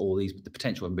things, or the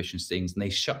potential ambitious things, and they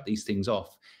shut these things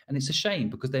off. And it's a shame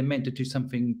because they're meant to do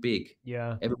something big.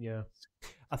 Yeah.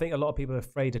 I think a lot of people are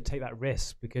afraid to take that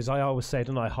risk, because I always say,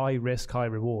 don't I, high risk, high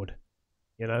reward.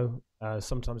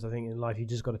 Sometimes I think in life you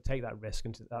just got to take that risk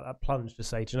and that plunge to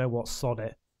say, do you know what, sod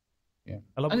it. Yeah.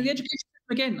 And the education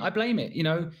system, again, I blame it.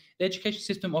 The education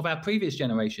system of our previous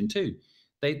generation too.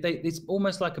 It's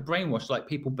almost like a brainwash. Like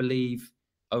people believe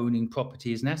owning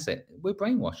property is an asset. We're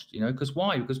brainwashed, because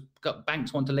why? Because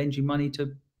banks want to lend you money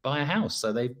to buy a house,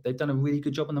 so they've done a really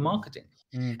good job on the marketing.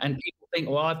 And people think,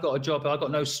 well, I've got a job, I've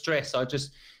got no stress.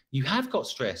 You have got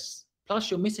stress. Plus,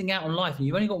 you're missing out on life, and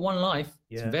you've only got one life.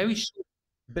 Yeah. It's very short.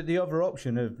 But the other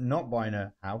option of not buying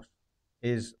a house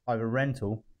is either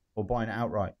rental or buying it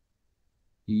outright.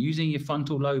 You're using your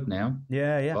frontal lobe now.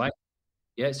 Yeah. Right?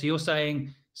 Yeah. So you're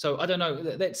saying, I don't know,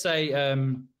 let's say,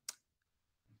 I'm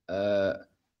getting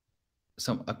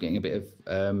a bit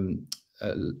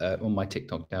of, on my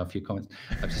TikTok now, a few comments.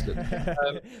 I've just looked.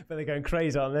 But they're going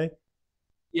crazy, aren't they?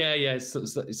 Yeah.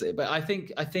 But I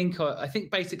think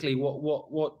basically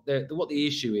what the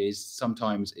issue is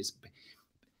sometimes is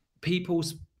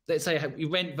people's, let's say,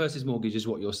 rent versus mortgage is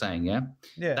what you're saying. Yeah.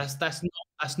 That's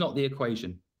not the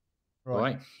equation.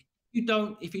 Right.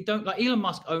 If you don't, like Elon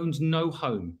Musk owns no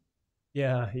home.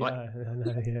 Yeah. Right? And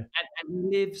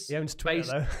lives. He owns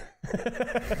Twitter,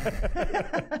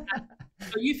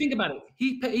 So you think about it.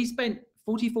 He spent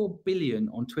 44 billion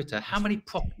on Twitter. How many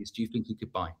properties do you think he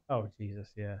could buy? Oh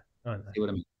Jesus, yeah. I know. See what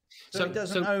I mean? So he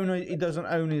doesn't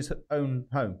own his own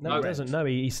home. No, he doesn't. No,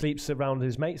 he sleeps around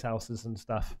his mates' houses and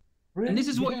stuff. Really? And this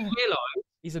is what you realise.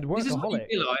 He's a workaholic.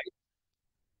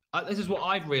 This is what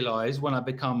I've realised when I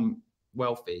become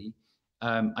wealthy.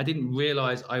 I didn't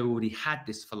realise I already had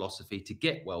this philosophy to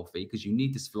get wealthy, because you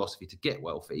need this philosophy to get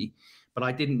wealthy. But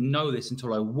I didn't know this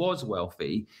until I was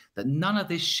wealthy, that none of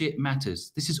this shit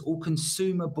matters. This is all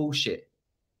consumer bullshit,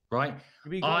 right?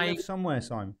 You got to live somewhere,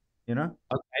 Simon,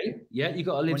 Okay, yeah, you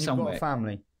got to live somewhere. When you've got a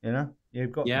family,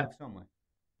 you've got to live somewhere.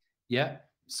 Yeah,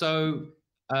 so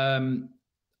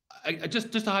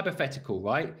just a hypothetical,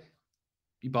 right?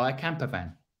 You buy a camper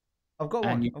van. I've got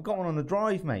one. I've got one on the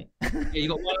drive, mate. Yeah, you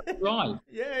got one on the drive.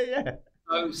 Yeah.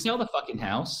 So sell the fucking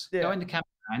house, go in the camper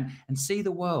van, and see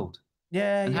the world.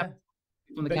 Yeah.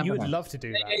 But you would love to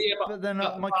do that. Yeah, but then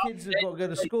my kids have got to go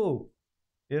to school.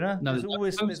 No, there's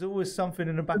always something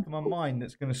in the back of my mind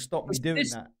that's going to stop me doing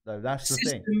that, though. That's the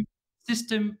thing.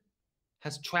 System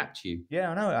has trapped you.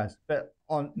 Yeah, I know it has. But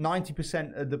on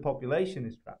 90% of the population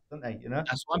is trapped, don't they?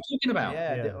 That's what I'm talking about.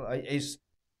 Yeah.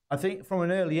 I think from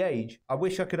an early age, I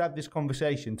wish I could have this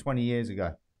conversation 20 years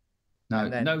ago. No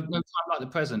time like the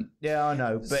present. Yeah, I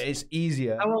know, but it's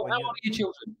easier. How old are your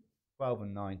children? 12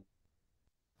 and 9.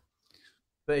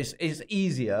 But it's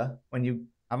easier when you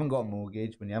haven't got a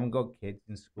mortgage, when you haven't got kids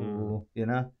in school,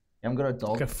 Yeah, I've got a dog.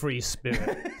 Like a free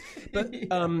spirit. But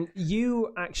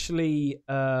you actually,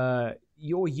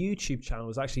 your YouTube channel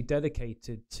is actually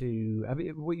dedicated to,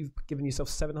 you've given yourself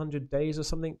 700 days or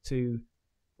something to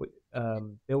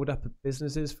build up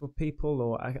businesses for people,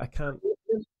 or I can't.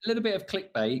 A little bit of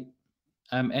clickbait,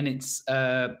 and it's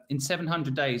in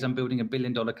 700 days, I'm building $1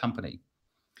 billion company.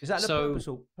 Is that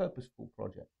the purposeful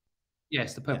project?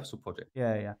 Yes, the Purposeful Project.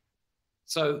 Yeah.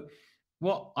 So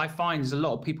what I find is a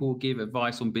lot of people will give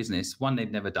advice on business. One,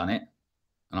 they've never done it,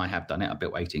 and I have done it. I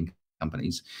built 18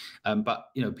 companies, but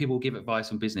people give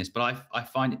advice on business. But I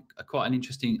find it quite an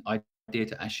interesting idea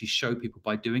to actually show people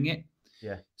by doing it.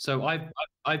 Yeah. So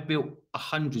I've built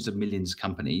hundreds of millions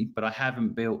company, but I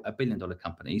haven't built $1 billion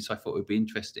company. So I thought it would be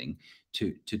interesting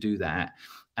to do that.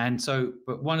 And so,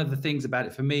 but one of the things about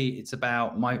it for me, it's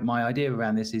about my idea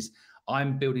around this is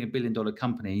I'm building $1 billion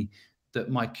company that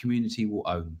my community will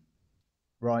own.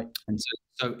 Right. And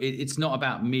so it's not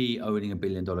about me owning $1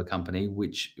 billion company,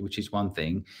 which is one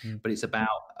thing, but it's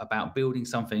about building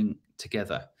something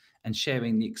together and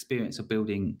sharing the experience of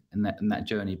building and that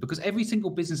journey. Because every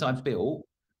single business I've built,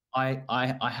 I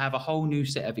have a whole new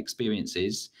set of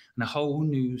experiences and a whole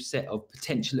new set of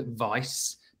potential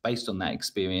advice based on that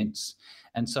experience.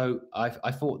 And so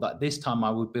I thought that this time I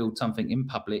would build something in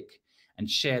public and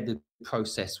share the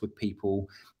process with people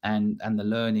and the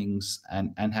learnings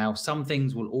and how some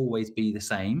things will always be the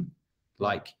same,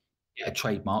 like a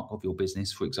trademark of your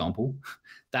business, for example.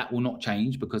 That will not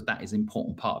change because that is an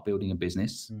important part of building a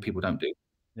business. People don't do.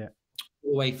 Yeah.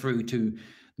 All the way through to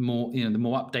more, the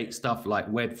more update stuff like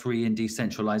Web3 and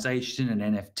decentralization and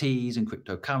NFTs and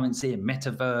cryptocurrency and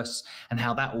metaverse and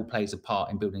how that all plays a part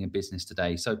in building a business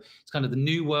today. So it's kind of the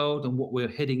new world and what we're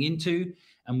heading into,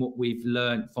 and what we've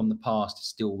learned from the past is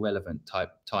still relevant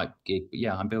type gig. But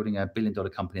yeah, I'm building $1 billion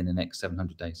company in the next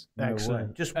 700 days.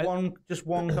 Excellent. Just one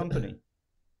company.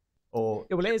 Or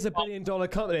well, it is $1 billion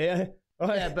company.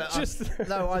 Yeah, but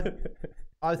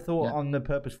I thought on the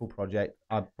Purposeful Project,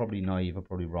 I'm probably naive, I'm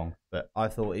probably wrong, but I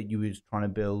thought you was trying to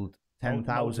build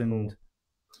 10,000.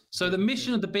 So the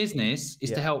mission of the business is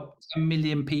to help 10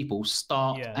 million people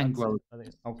start and grow.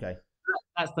 Okay.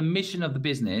 That's the mission of the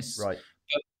business. Right.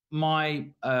 But my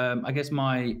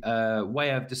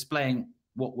way of displaying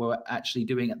what we're actually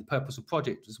doing at the Purposeful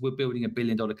Project is we're building $1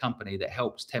 billion company that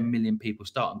helps 10 million people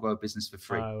start and grow a business for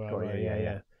free.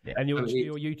 Yeah. And your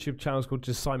YouTube channel is called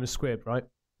just Simon Squibb, right?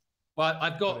 Well,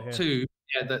 I've got two.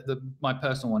 Yeah, my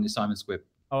personal one is Simon Squibb.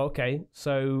 Oh, okay.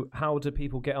 So how do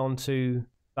people get onto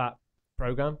that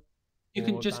program? You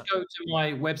can just go to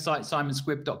my website,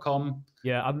 simonsquibb.com.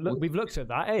 Yeah, we've looked at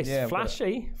that. Hey, it's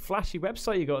flashy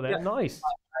website you got there. Yeah. Nice.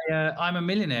 I'm a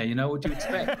millionaire, what do you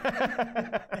expect?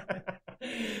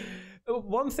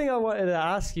 One thing I wanted to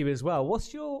ask you as well,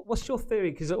 what's your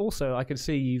theory? Because also I can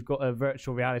see you've got a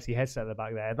virtual reality headset at the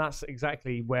back there, and that's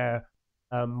exactly where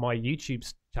my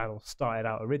YouTube channel started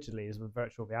out originally, is with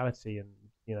virtual reality and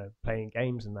playing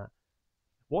games and that.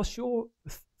 What's your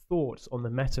thoughts on the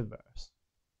metaverse?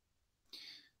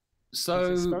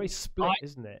 So it's very split,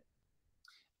 isn't it?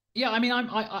 Yeah, I mean,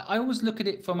 I always look at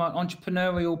it from an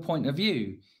entrepreneurial point of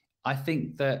view. I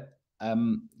think that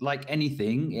like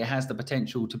anything, it has the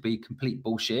potential to be complete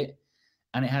bullshit,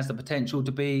 and it has the potential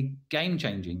to be game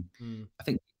changing. I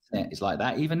think the internet is like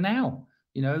that even now.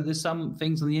 There's some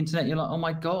things on the internet you're like, oh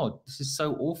my god, this is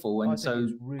so awful, and so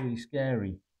it's really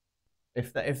scary.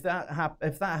 If that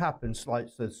happens,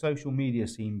 like the social media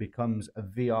scene becomes a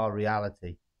VR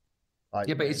reality. Like,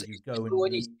 yeah, but it's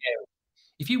already scary.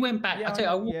 If you went back, I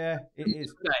tell you, it is.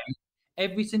 Today,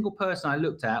 every single person I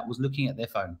looked at was looking at their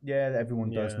phone. Yeah,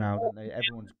 everyone does now, don't they?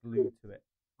 Everyone's glued to it.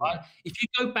 Right? If you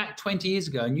go back 20 years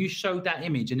ago and you showed that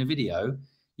image in a video,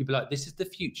 you'd be like, "This is the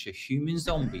future, human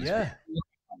zombies." Yeah.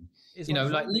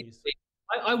 Like literally,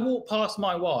 I walked past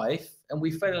my wife and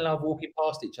we fell in love walking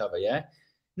past each other. Yeah.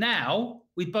 Now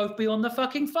we'd both be on the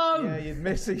fucking phone. Yeah, you'd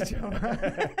miss each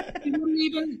other.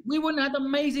 we wouldn't have the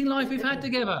amazing life we've had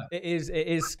together. It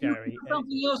is scary.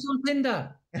 Something else on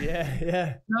Tinder.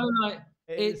 Yeah. No, like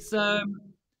it's but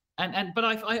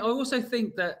I also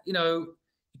think that you've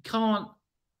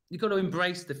got to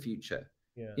embrace the future.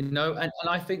 Yeah. And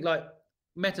I think like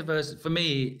metaverse for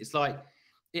me, it's like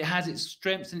it has its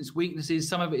strengths and its weaknesses.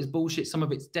 Some of it is bullshit. Some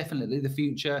of it's definitely the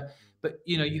future. But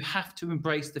you have to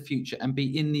embrace the future and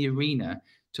be in the arena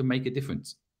to make a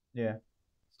difference. Yeah.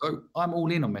 So I'm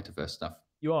all in on metaverse stuff.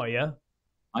 You are, yeah.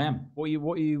 I am. What are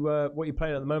you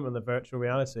playing at the moment on the virtual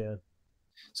reality?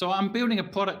 So I'm building a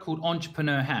product called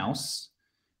Entrepreneur House,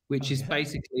 which is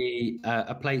basically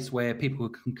a place where people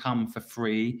can come for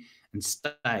free and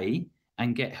stay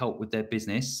and get help with their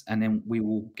business. And then we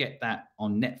will get that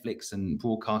on Netflix and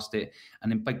broadcast it.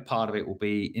 And then a big part of it will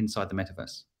be inside the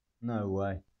metaverse. No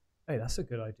way. Hey, that's a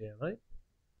good idea, mate.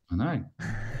 I know.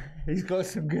 He's got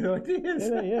some good ideas.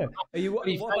 Yeah.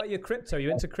 What about your crypto? Are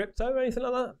you into crypto or anything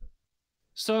like that?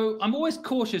 So I'm always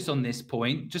cautious on this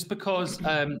point, just because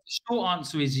the short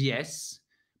answer is yes,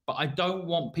 but I don't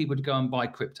want people to go and buy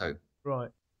crypto.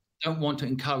 Right. I don't want to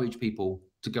encourage people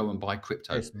to go and buy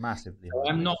crypto. It's massively So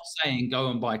I'm not saying go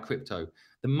and buy crypto.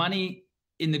 The money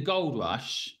in the gold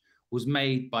rush was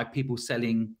made by people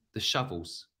selling the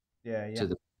shovels. Yeah.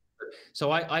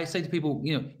 So I say to people,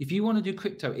 if you want to do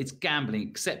crypto, it's gambling.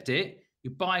 Accept it. You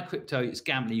buy crypto, it's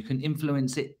gambling. You can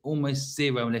influence it almost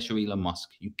zero unless you're Elon Musk.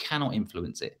 You cannot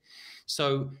influence it.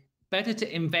 So better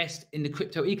to invest in the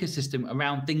crypto ecosystem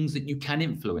around things that you can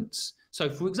influence.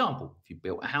 So for example, if you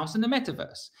built a house in the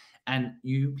metaverse and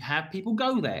you have people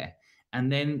go there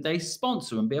and then they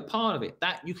sponsor and be a part of it,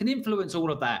 that you can influence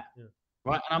all of that,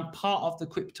 right? And I'm part of the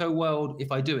crypto world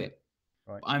if I do it.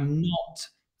 Right. I'm not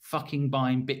fucking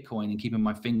buying Bitcoin and keeping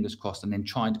my fingers crossed and then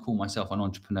trying to call myself an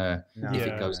entrepreneur if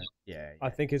it goes. Yeah. I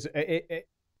think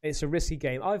it's a risky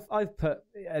game. I've put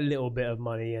a little bit of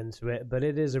money into it, but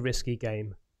it is a risky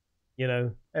game.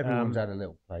 Everyone's had a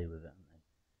little play with it, haven't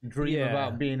they? Dream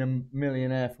about being a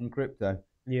millionaire from crypto.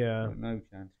 Yeah. No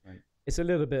chance, mate. It's a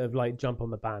little bit of like jump on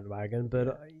the bandwagon,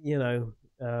 but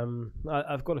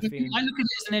I've got a feeling. I look at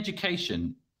it as an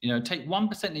education. Take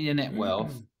 1% of your net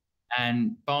wealth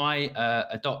and buy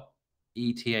a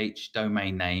 .eth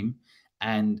domain name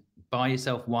and buy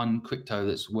yourself one crypto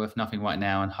that's worth nothing right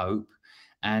now and hope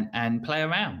and play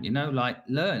around,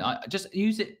 learn. I just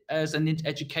use it as an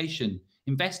education.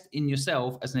 Invest in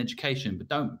yourself as an education, but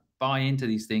don't buy into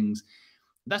these things.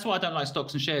 That's why I don't like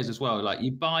stocks and shares as well. Like,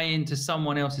 you buy into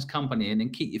someone else's company and then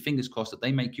keep your fingers crossed that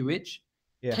they make you rich.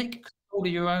 Yeah. Take control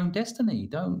of your own destiny.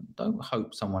 Don't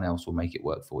hope someone else will make it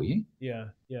work for you. Yeah.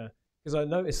 Because I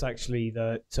noticed actually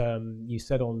that you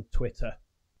said on Twitter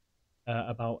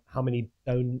about how many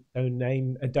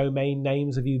domain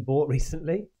names have you bought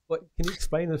recently? What can you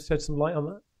explain or shed some light on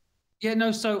that? Yeah,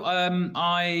 no. So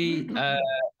I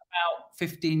about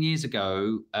 15 years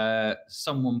ago,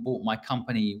 someone bought my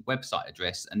company website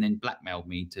address and then blackmailed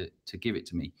me to give it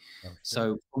to me. Oh, sure.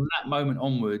 So from that moment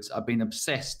onwards, I've been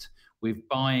obsessed with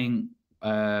buying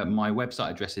my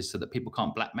website addresses so that people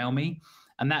can't blackmail me.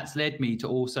 And that's led me to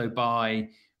also buy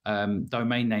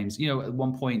domain names. At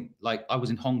one point, like I was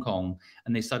in Hong Kong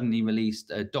and they suddenly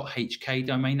released a .hk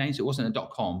domain name. So it wasn't a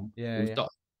 .com, it was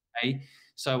 .hk.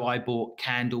 So I bought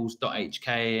candles.hk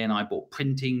and I bought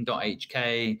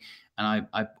printing.hk and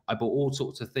I bought all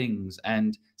sorts of things.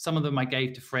 And some of them I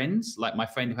gave to friends, like my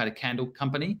friend who had a candle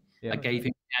company. I gave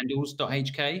him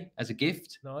candles.hk as a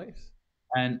gift. Nice.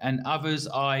 And others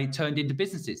I turned into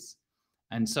businesses.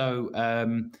 And so,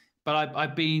 but I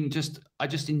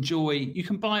just enjoy, you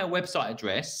can buy a website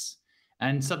address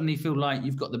and suddenly feel like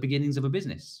you've got the beginnings of a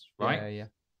business, right? Yeah.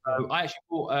 So I actually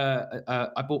bought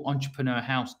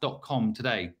entrepreneurhouse.com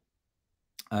today.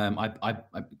 I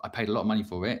paid a lot of money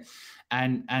for it,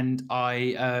 and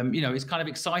I it's kind of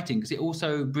exciting because it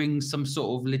also brings some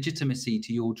sort of legitimacy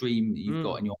to your dream that you've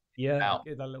got in your get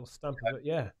that little stamp of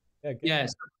it. So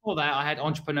before that I had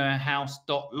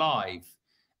entrepreneurhouse.live,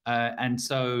 and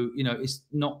so it's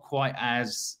not quite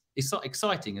as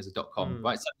exciting as a .com,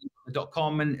 right? So the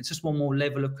 .com, and it's just one more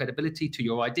level of credibility to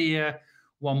your idea,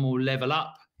 one more level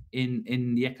up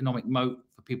in the economic moat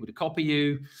for people to copy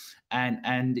you,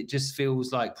 and it just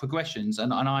feels like progressions.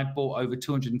 And I bought over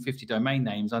 250 domain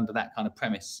names under that kind of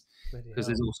premise, because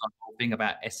there's also a whole thing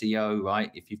about SEO,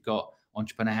 right? If you've got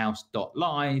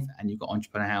entrepreneurhouse.live and you've got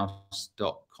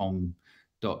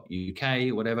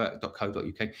entrepreneurhouse.com.uk, whatever,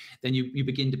 .co.uk, then you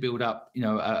begin to build up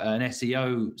an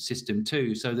SEO system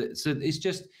too. So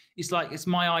it's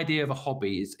my idea of a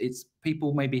hobby. It's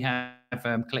people maybe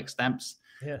have collect stamps.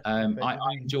 I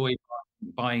enjoy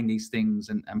buying these things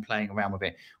and playing around with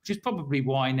it, which is probably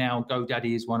why now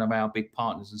GoDaddy is one of our big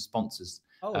partners and sponsors.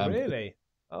 Oh, really?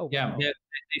 Oh, wow. Yeah.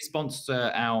 They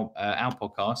sponsor our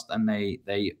podcast, and they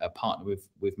partner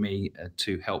with me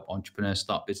to help entrepreneurs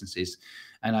start businesses.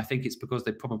 And I think it's because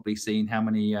they've probably seen how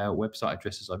many website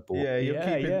addresses I bought.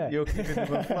 Yeah, you're keeping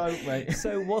them afloat, mate.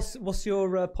 So what's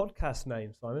your podcast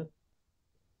name, Simon?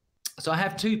 So I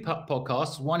have two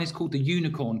podcasts. One is called the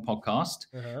Unicorn Podcast,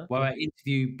 where I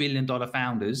interview billion-dollar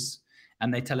founders,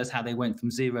 and they tell us how they went from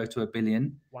 0 to $1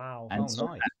 billion. Wow. And nice.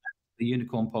 The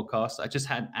Unicorn Podcast. I just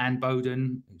had Anne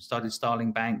Bowden, who started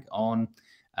Starling Bank, on,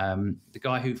 the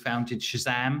guy who founded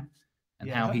Shazam and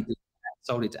how he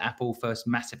sold it to Apple, first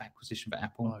massive acquisition for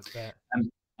Apple. Oh, I bet.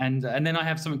 And then I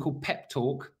have something called Pep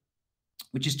Talk,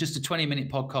 which is just a 20-minute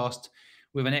podcast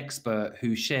with an expert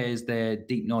who shares their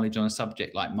deep knowledge on a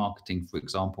subject like marketing, for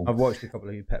example. I've watched a couple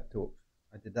of your pep talks.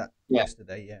 I did that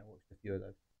yesterday. Yeah, I watched a few of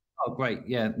those. Oh, great.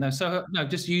 Yeah. No, so no,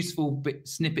 just useful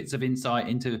snippets of insight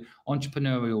into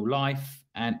entrepreneurial life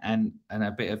and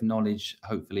a bit of knowledge,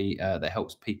 hopefully, that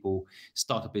helps people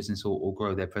start a business or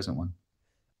grow their present one.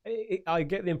 I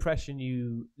get the impression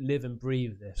you live and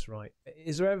breathe this, right?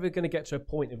 Is there ever going to get to a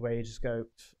point of where you just go,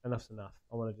 enough's enough,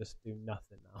 I want to just do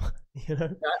nothing now? You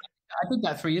know? I did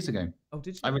that 3 years ago. Oh,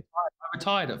 did you? I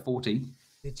retired at 40.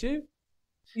 Did you?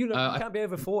 You can't be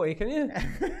over 40, can you?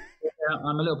 Yeah,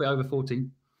 I'm a little bit over 40.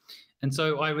 And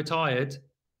so I retired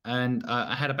and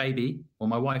I had a baby. Well,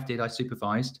 my wife did. I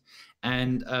supervised.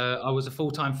 And I was a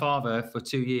full-time father for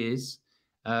 2 years.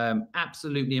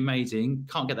 Absolutely amazing.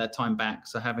 Can't get that time back.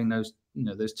 So having those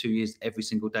 2 years every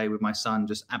single day with my son,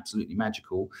 just absolutely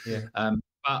magical. Yeah.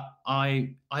 But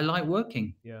I like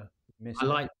working. Yeah. I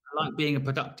like being a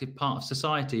productive part of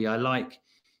society. I like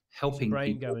helping It's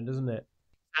brain people. going, doesn't it?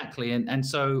 Exactly. And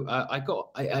so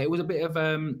it was a bit of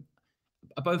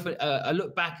I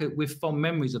look back with fond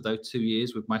memories of those 2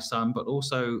 years with my son, but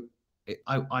also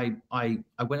I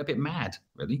went a bit mad,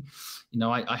 really.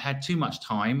 I had too much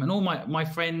time, and all my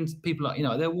friends, people,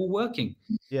 they're all working.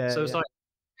 Yeah. So it's like,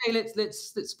 hey,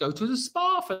 let's go to the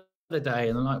spa for the day,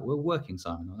 and they're like, we're working,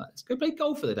 Simon. I'm like, let's go play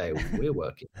golf for the day. We're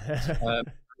working.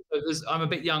 I'm a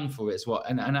bit young for it,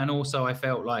 and also I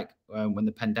felt like when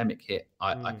the pandemic hit,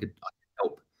 I could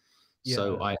help. Yeah.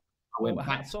 So I went well,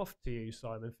 back. hats off to you,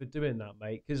 Simon, for doing that,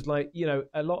 mate. Because,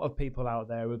 a lot of people out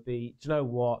there would be, do you know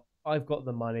what? I've got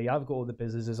the money, I've got all the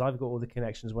businesses, I've got all the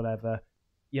connections, whatever.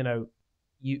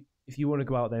 If you want to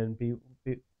go out there and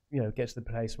get to the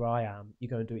place where I am, you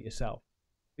go and do it yourself.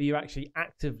 But you're actually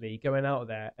actively going out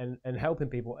there and helping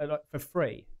people for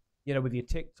free. With your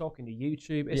TikTok and your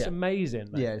YouTube, it's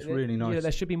amazing. Man. Yeah, it's really nice.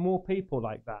 There should be more people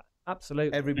like that.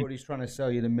 Absolutely. Everybody's trying to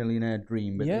sell you the millionaire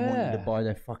dream, but they want you to buy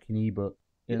their fucking ebook.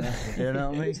 You know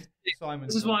what I mean?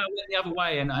 This is why I went the other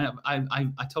way, and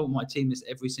I told my team this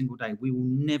every single day. We will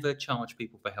never charge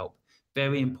people for help.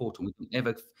 Very important. We can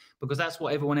never, because that's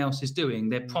what everyone else is doing.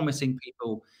 They're promising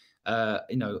people,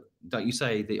 don't you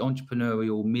say, the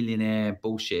entrepreneurial millionaire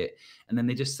bullshit, and then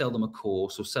they just sell them a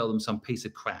course or sell them some piece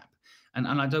of crap. And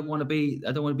I don't want to be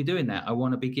doing that. I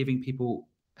want to be giving people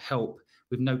help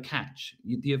with no catch.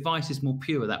 The advice is more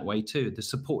pure that way too. The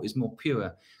support is more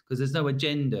pure because there's no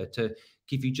agenda to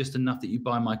give you just enough that you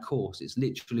buy my course. It's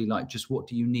literally like, just what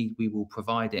do you need? We will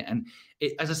provide it. And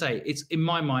as I say, it's in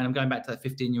my mind, I'm going back to that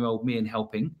 15-year-old me and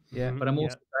helping. Yeah. But I'm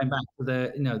also going back to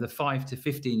the 5 to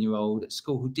 15-year-old at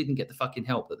school who didn't get the fucking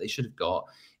help that they should have got.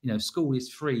 School is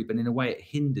free, but in a way it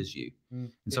hinders you.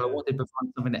 And so I wanted to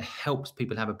provide something that helps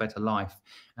people have a better life.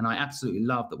 And I absolutely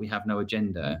love that we have no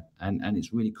agenda, and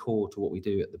it's really core to what we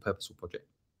do at the Purposeful Project.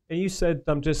 And you said,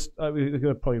 we're going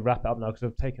to probably wrap it up now because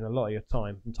I've taken a lot of your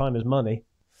time, and time is money.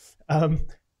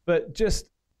 But just,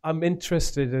 I'm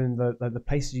interested in the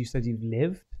places you said you've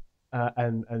lived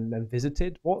and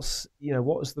visited. What's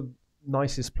the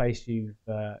nicest place you've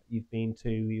been to?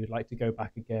 You would like to go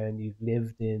back again? You've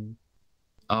lived in?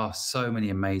 Oh, so many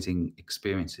amazing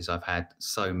experiences I've had.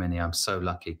 So many. I'm so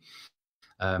lucky.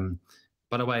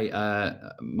 By the way,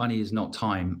 money is not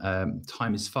time.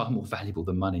 Time is far more valuable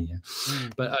than money. Yeah?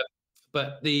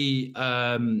 But the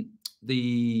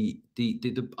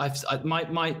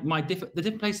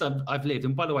different places I've lived,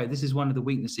 and by the way, this is one of the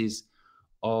weaknesses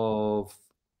of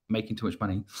making too much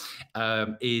money,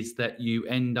 is that you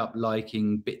end up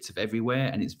liking bits of everywhere,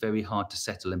 and it's very hard to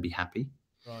settle and be happy.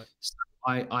 Right. So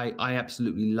I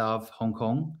absolutely love Hong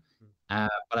Kong,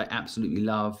 but I absolutely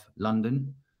love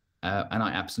London. And I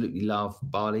absolutely love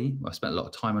Bali. I spent a lot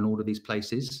of time in all of these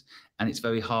places, and it's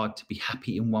very hard to be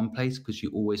happy in one place because you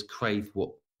always crave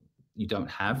what you don't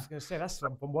have. I was going to say, that's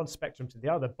from one spectrum to the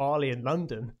other, Bali and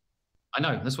London. I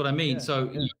know, that's what I mean.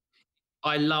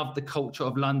 I love the culture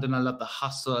of London. I love the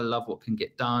hustle. I love what can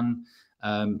get done.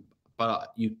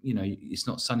 But it's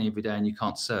not sunny every day and you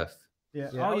can't surf. Yeah.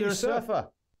 Oh, you're a surfer?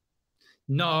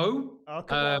 No. Oh,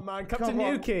 come on, man. Come to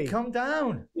Newquay. Come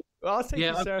down. Well, I'll take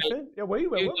you surfing. Yeah, we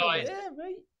will. Yeah,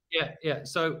 mate. Yeah.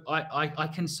 So I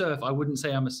can surf. I wouldn't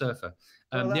say I'm a surfer.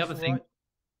 The other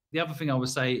thing I would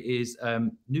say is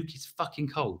Newquay's fucking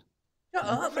cold.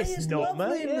 It's not,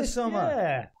 mate. In the summer.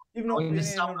 Yeah. You've not been in the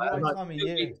right time of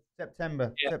year.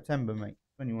 September, mate.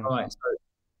 When you want to. Right.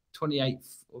 So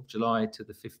 28th of July to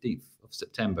the 15th of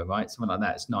September, right? Something like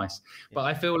that. It's nice. Yeah. But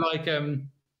I feel like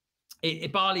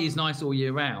Bali is nice all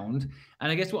year round.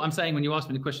 And I guess what I'm saying when you ask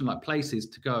me the question like places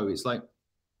to go, it's like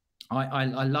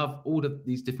I love all of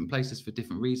these different places for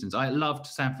different reasons. I loved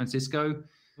San Francisco.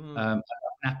 I loved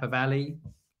Napa Valley.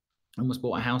 I almost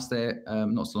bought a house there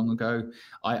not so long ago.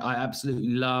 I absolutely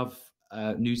love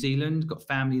New Zealand. Got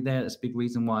family there. That's a big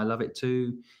reason why I love it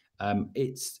too.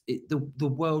 The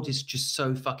world is just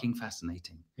so fucking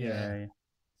fascinating. Yeah.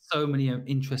 So many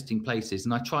interesting places,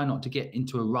 and I try not to get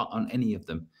into a rut on any of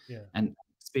them, and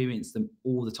experience them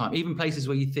all the time. Even places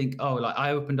where you think, oh, like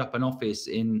I opened up an office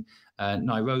in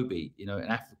Nairobi, in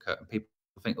Africa, and people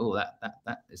think, oh,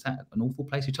 that is that an awful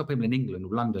place? You tell people in England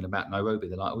or London about Nairobi,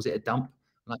 they're like, was it a dump?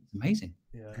 I'm like, it's amazing.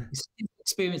 Yeah. It's an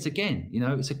experience again.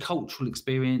 It's a cultural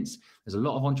experience. There's a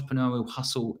lot of entrepreneurial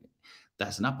hustle.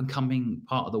 That's an up and coming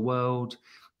part of the world.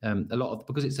 A lot of,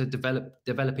 because it's a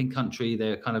developing country,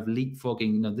 they're kind of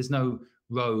leapfrogging. There's no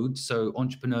roads, so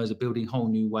entrepreneurs are building whole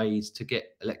new ways to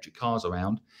get electric cars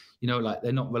around. Like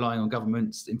they're not relying on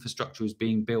governments. Infrastructure is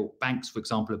being built. Banks, for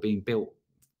example, are being built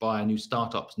by new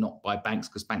startups, not by banks,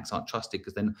 because banks aren't trusted.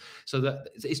 So that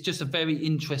it's just a very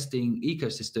interesting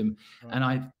ecosystem. Right. And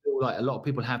I feel like a lot of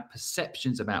people have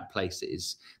perceptions about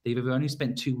places. They've either only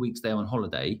spent 2 weeks there on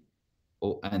holiday,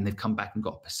 and they've come back and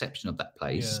got a perception of that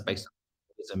place based on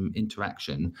some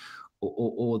interaction,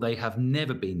 or they have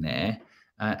never been there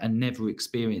and never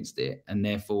experienced it, and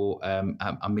therefore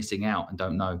are missing out and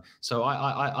don't know. So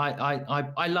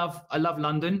I love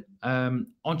London.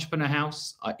 Entrepreneur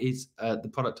House is the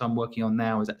product I'm working on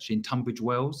now, is actually in Tunbridge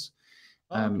Wells,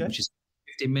 which is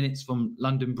 15 minutes from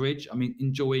London Bridge. I mean,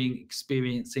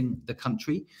 experiencing the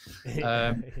country.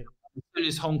 As soon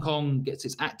as Hong Kong gets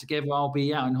its act together, I'll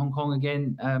be out in Hong Kong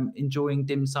again, enjoying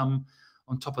dim sum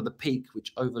on top of the peak,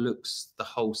 which overlooks the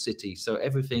whole city. So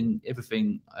everything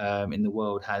in the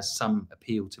world has some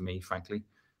appeal to me, frankly.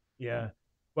 Yeah.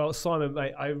 Well, Simon,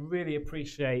 mate, I really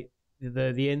appreciate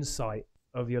the insight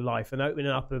of your life and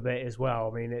opening up a bit as well.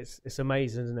 I mean, it's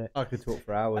amazing, isn't it? I could talk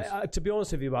for hours. To be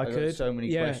honest with you, I could. Got so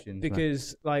many questions.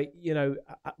 Because,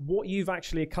 what you've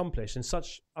actually accomplished in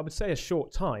such, I would say, a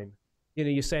short time.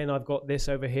 You're saying I've got this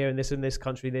over here and this in this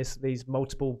country, these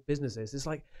multiple businesses. It's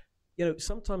like,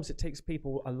 sometimes it takes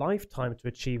people a lifetime to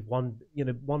achieve one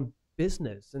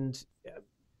business, and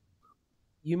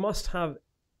you must have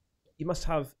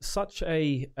such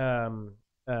a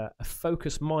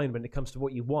focused mind when it comes to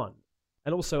what you want.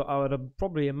 And also, I would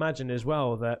probably imagine as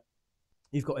well that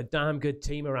you've got a damn good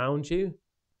team around you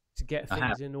to get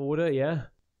things in order. Yeah.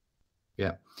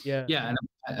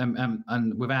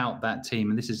 And without that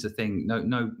team, and this is the thing,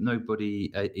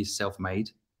 nobody is self-made.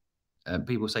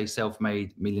 People say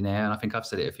self-made millionaire, and I think I've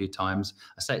said it a few times.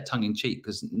 I say it tongue in cheek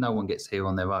because no one gets here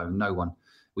on their own. No one.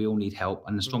 We all need help,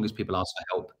 and the strongest people ask for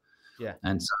help. Yeah.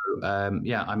 And so,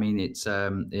 I mean, it's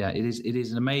it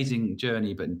is an amazing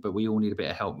journey, but we all need a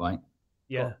bit of help, right?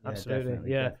 Yeah,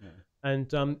 absolutely. Definitely.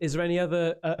 And is there any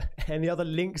other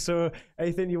links or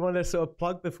anything you want to sort of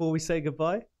plug before we say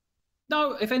goodbye?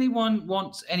 No, if anyone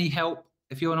wants any help,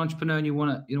 if you're an entrepreneur and you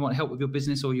want help with your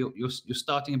business, or you're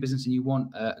starting a business and you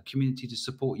want a community to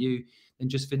support you, then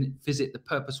just visit the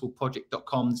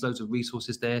PurposefulProject.com. There's loads of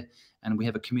resources there, and we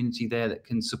have a community there that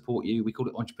can support you. We call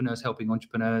it Entrepreneurs Helping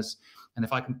Entrepreneurs. And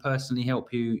if I can personally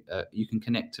help you, you can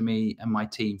connect to me and my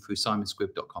team through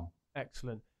simonsquibb.com.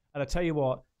 Excellent. And I tell you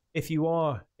what, if you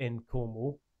are in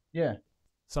Cornwall,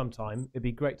 sometime, it'd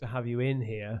be great to have you in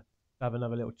here. Have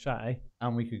another little chat, eh?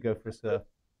 And we could go for a surf.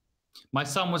 My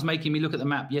son was making me look at the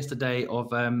map yesterday of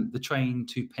the train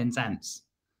to Penzance.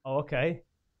 Oh, okay.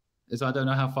 As I don't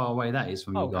know how far away that is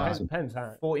from you guys.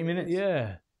 Penzance. 40 minutes?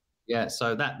 Yeah. Yeah,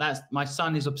 so that's my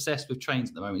son is obsessed with trains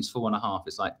at the moment. He's 4.5.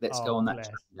 It's like, let's go on that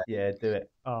train. Yeah, do it.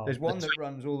 Oh, there's one that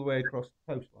runs all the way across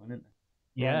the coastline, isn't there?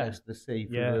 Yeah. There's the sea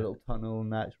through the little tunnel,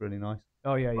 and that's really nice.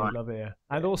 Oh, yeah, you love it, yeah.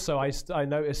 And also, I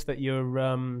noticed that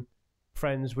you're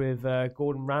friends with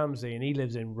Gordon Ramsay, and he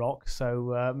lives in Rock,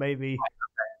 so maybe...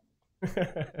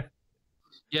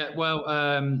 Yeah, well,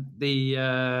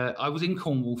 I was in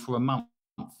Cornwall for a month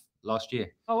last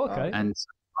year. Oh, okay. And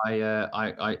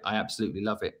I absolutely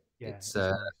love it. Yeah, it's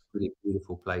a really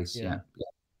beautiful place. Yeah.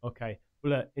 Okay.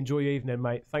 Well, look, enjoy your evening,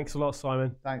 mate. Thanks a lot,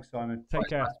 Simon. Thanks, Simon. Take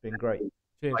care. It's been great.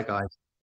 Cheers. Bye, guys.